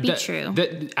 that might be true.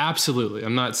 Absolutely.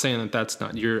 I'm not saying that that's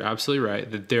not. You're absolutely right.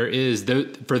 That there is,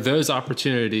 for those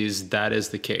opportunities, that is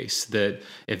the case. That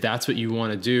if that's what you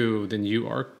want to do, then you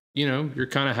are, you're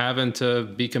kind of having to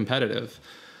be competitive.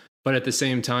 But at the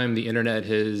same time, the internet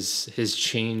has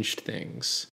changed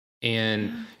things.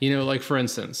 And, like for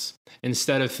instance,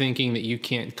 instead of thinking that you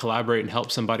can't collaborate and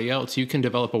help somebody else, you can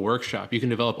develop a workshop, you can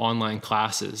develop online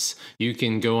classes, you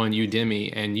can go on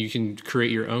Udemy and you can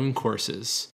create your own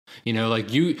courses.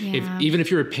 Even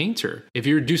if you're a painter, if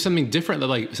you do something different,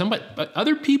 like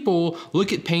other people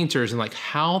look at painters and like,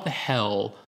 how the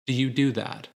hell do you do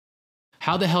that?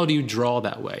 How the hell do you draw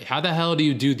that way? How the hell do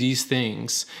you do these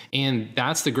things? And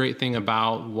that's the great thing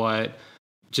about what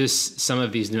just some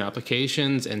of these new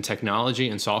applications and technology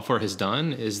and software has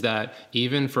done, is that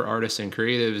even for artists and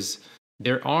creatives,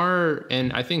 there are,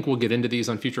 and I think we'll get into these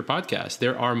on future podcasts,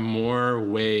 there are more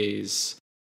ways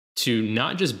to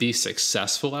not just be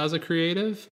successful as a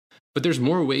creative, but there's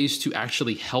more ways to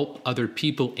actually help other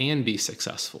people and be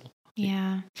successful.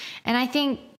 Yeah. And I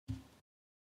think,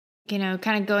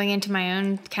 kind of going into my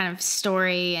own kind of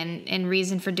story and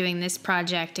reason for doing this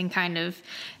project and kind of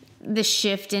the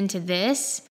shift into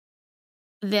this,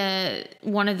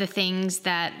 one of the things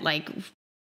that like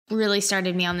really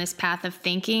started me on this path of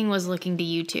thinking was looking to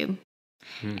YouTube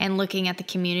and looking at the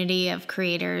community of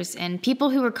creators and people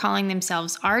who were calling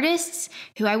themselves artists,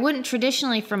 who I wouldn't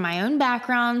traditionally, from my own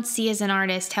background, see as an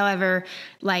artist. However,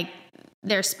 like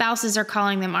their spouses are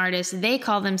calling them artists. They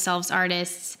call themselves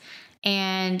artists.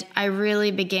 And I really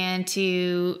began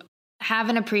to have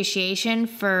an appreciation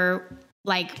for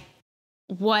like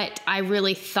what I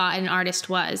really thought an artist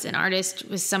was. An artist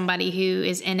was somebody who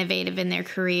is innovative in their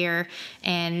career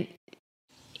and,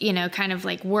 kind of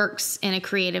like works in a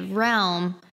creative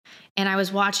realm. And I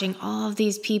was watching all of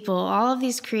these people, all of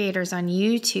these creators on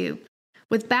YouTube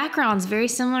with backgrounds very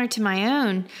similar to my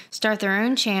own, start their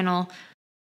own channel.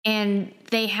 And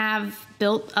they have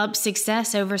built up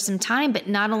success over some time. But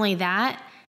not only that,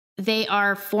 they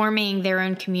are forming their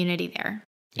own community there.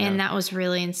 Yeah. And that was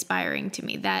really inspiring to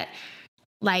me, that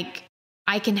like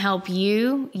I can help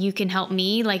you, you can help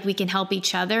me, like we can help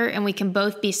each other and we can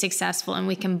both be successful and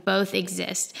we can both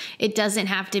exist. It doesn't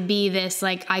have to be this,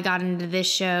 like I got into this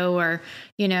show or,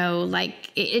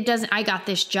 like it doesn't, I got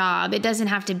this job. It doesn't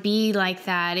have to be like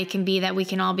that. It can be that we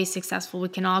can all be successful. We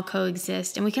can all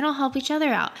coexist and we can all help each other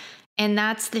out. And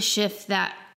that's the shift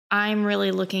that I'm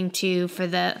really looking to for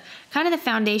the kind of the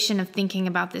foundation of thinking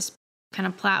about this kind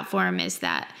of platform, is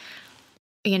that,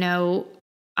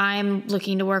 I'm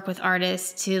looking to work with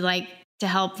artists to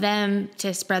help them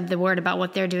to spread the word about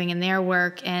what they're doing in their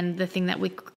work, and the thing that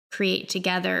we create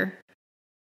together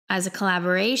as a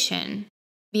collaboration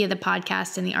via the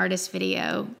podcast and the artist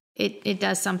video. It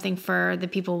does something for the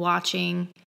people watching.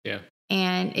 Yeah.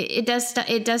 And it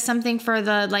does something for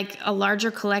the, like a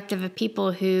larger collective of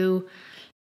people who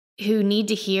need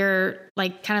to hear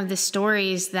like kind of the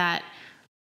stories that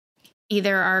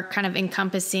either are kind of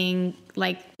encompassing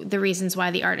like the reasons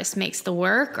why the artist makes the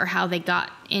work or how they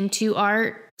got into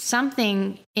art.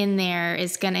 Something in there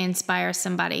is going to inspire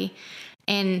somebody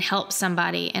and help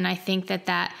somebody. And I think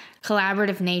that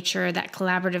collaborative nature, that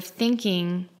collaborative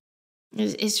thinking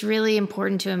is really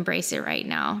important to embrace it right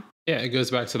now. Yeah, it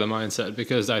goes back to the mindset,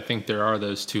 because I think there are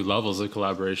those two levels of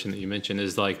collaboration that you mentioned,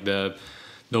 is like the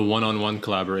one-on-one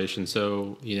collaboration.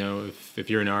 So, if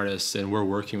you're an artist and we're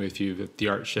working with you at the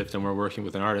Art Shift and we're working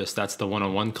with an artist, that's the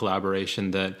one-on-one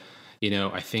collaboration that,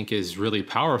 I think is really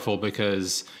powerful,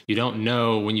 because you don't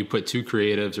know when you put two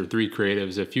creatives or three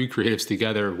creatives, a few creatives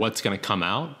together, what's going to come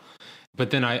out. But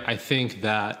then I think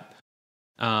that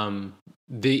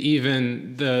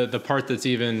the part that's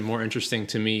even more interesting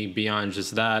to me beyond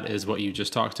just that is what you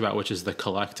just talked about, which is the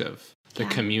collective, the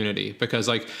community. Because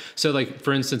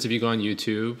for instance, if you go on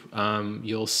YouTube,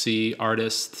 you'll see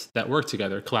artists that work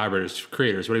together, collaborators,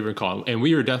 creators, whatever you call them. And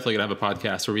we are definitely going to have a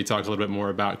podcast where we talk a little bit more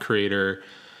about creator,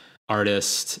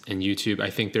 artist, and YouTube. I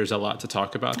think there's a lot to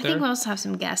talk about there. I think we also have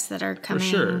some guests that are coming. For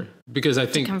sure. Because I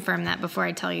think to confirm that before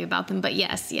I tell you about them. But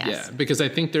yes. Yeah, because I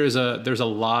think there's a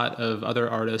lot of other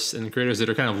artists and creators that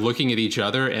are kind of looking at each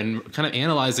other and kind of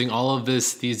analyzing all of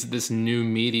this new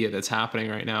media that's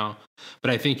happening right now.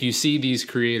 But I think you see these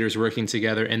creators working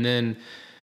together, and then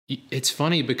it's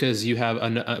funny because you have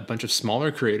a bunch of smaller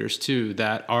creators too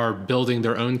that are building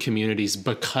their own communities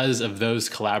because of those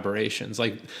collaborations.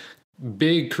 Like,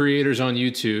 big creators on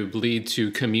YouTube lead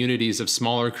to communities of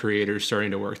smaller creators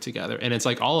starting to work together. And it's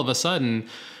like all of a sudden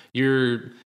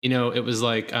it was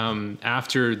like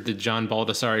after the John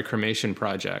Baldessari cremation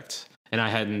project, and I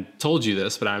hadn't told you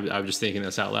this, but I was just thinking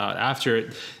this out loud. After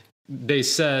it, they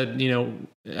said,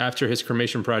 after his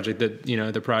cremation project that,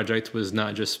 the project was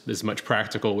not just as much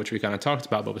practical, which we kind of talked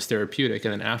about, but was therapeutic.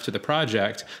 And then after the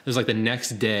project, it was like the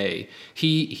next day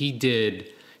he did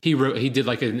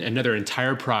like another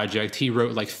entire project. He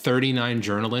wrote like 39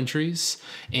 journal entries,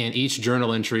 and each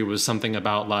journal entry was something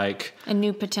about like a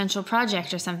new potential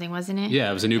project or something, wasn't it? Yeah,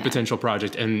 it was a new potential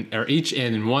project.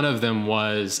 And one of them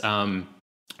was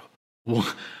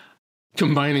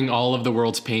combining all of the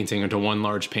world's painting into one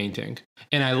large painting.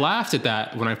 And I laughed at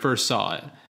that when I first saw it.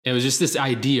 It was just this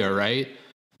idea, right?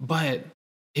 But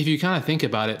if you kind of think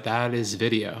about it, that is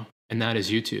video. And that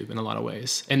is YouTube in a lot of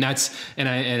ways. And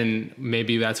and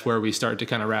maybe that's where we start to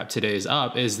kind of wrap today's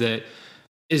up is that,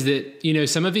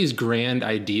 some of these grand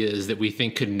ideas that we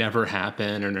think could never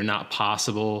happen or are not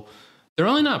possible, they're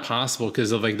only not possible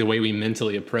because of like the way we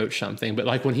mentally approach something. But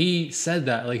like when he said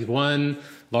that, like one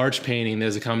large painting,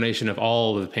 there's a combination of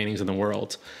all of the paintings in the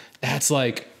world. That's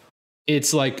like,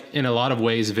 it's like in a lot of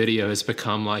ways, video has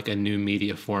become like a new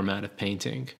media format of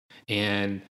painting.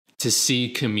 And to see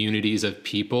communities of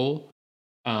people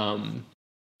really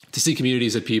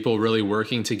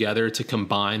working together to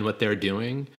combine what they're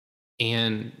doing.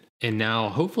 And now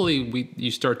hopefully you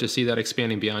start to see that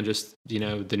expanding beyond just,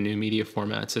 the new media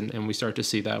formats. And we start to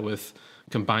see that with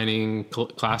combining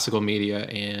classical media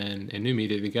and new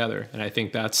media together. And I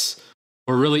think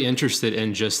we're really interested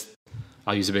in just,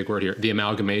 I'll use a big word here, the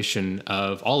amalgamation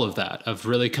of all of that, of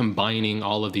really combining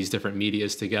all of these different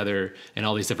medias together and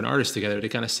all these different artists together to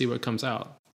kind of see what comes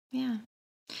out. Yeah.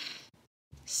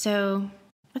 So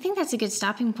I think that's a good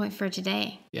stopping point for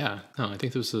today. Yeah. No, I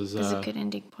think this is a good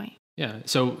ending point. Yeah.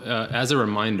 So as a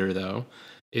reminder, though,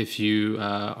 if you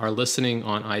are listening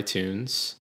on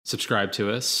iTunes, subscribe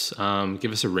to us,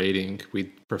 give us a rating.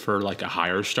 We'd prefer like a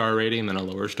higher star rating than a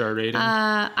lower star rating.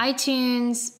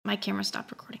 iTunes, my camera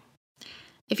stopped recording.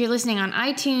 If you're listening on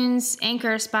iTunes,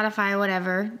 Anchor, Spotify,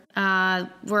 whatever,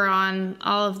 we're on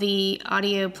all of the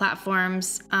audio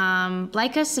platforms.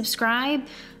 Like us, subscribe,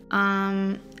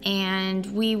 and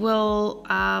we will,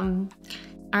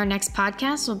 our next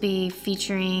podcast will be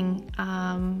featuring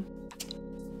kind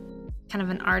of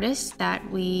an artist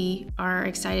that we are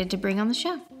excited to bring on the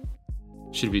show.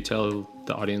 Should we tell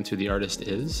the audience who the artist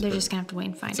is? They're just going to have to wait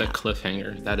and find out. It's a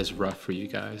cliffhanger. That is rough for you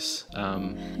guys.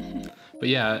 But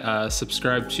yeah,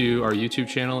 subscribe to our YouTube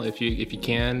channel if you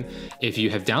can. If you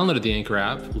have downloaded the Anchor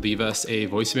app, leave us a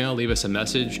voicemail, leave us a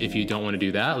message. If you don't want to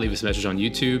do that, leave us a message on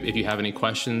YouTube. If you have any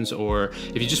questions or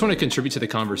if you just want to contribute to the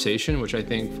conversation, which I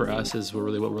think for us is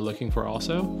really what we're looking for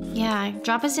also. Yeah,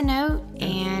 drop us a note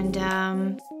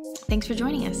and thanks for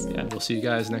joining us. Yeah, we'll see you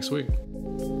guys next week.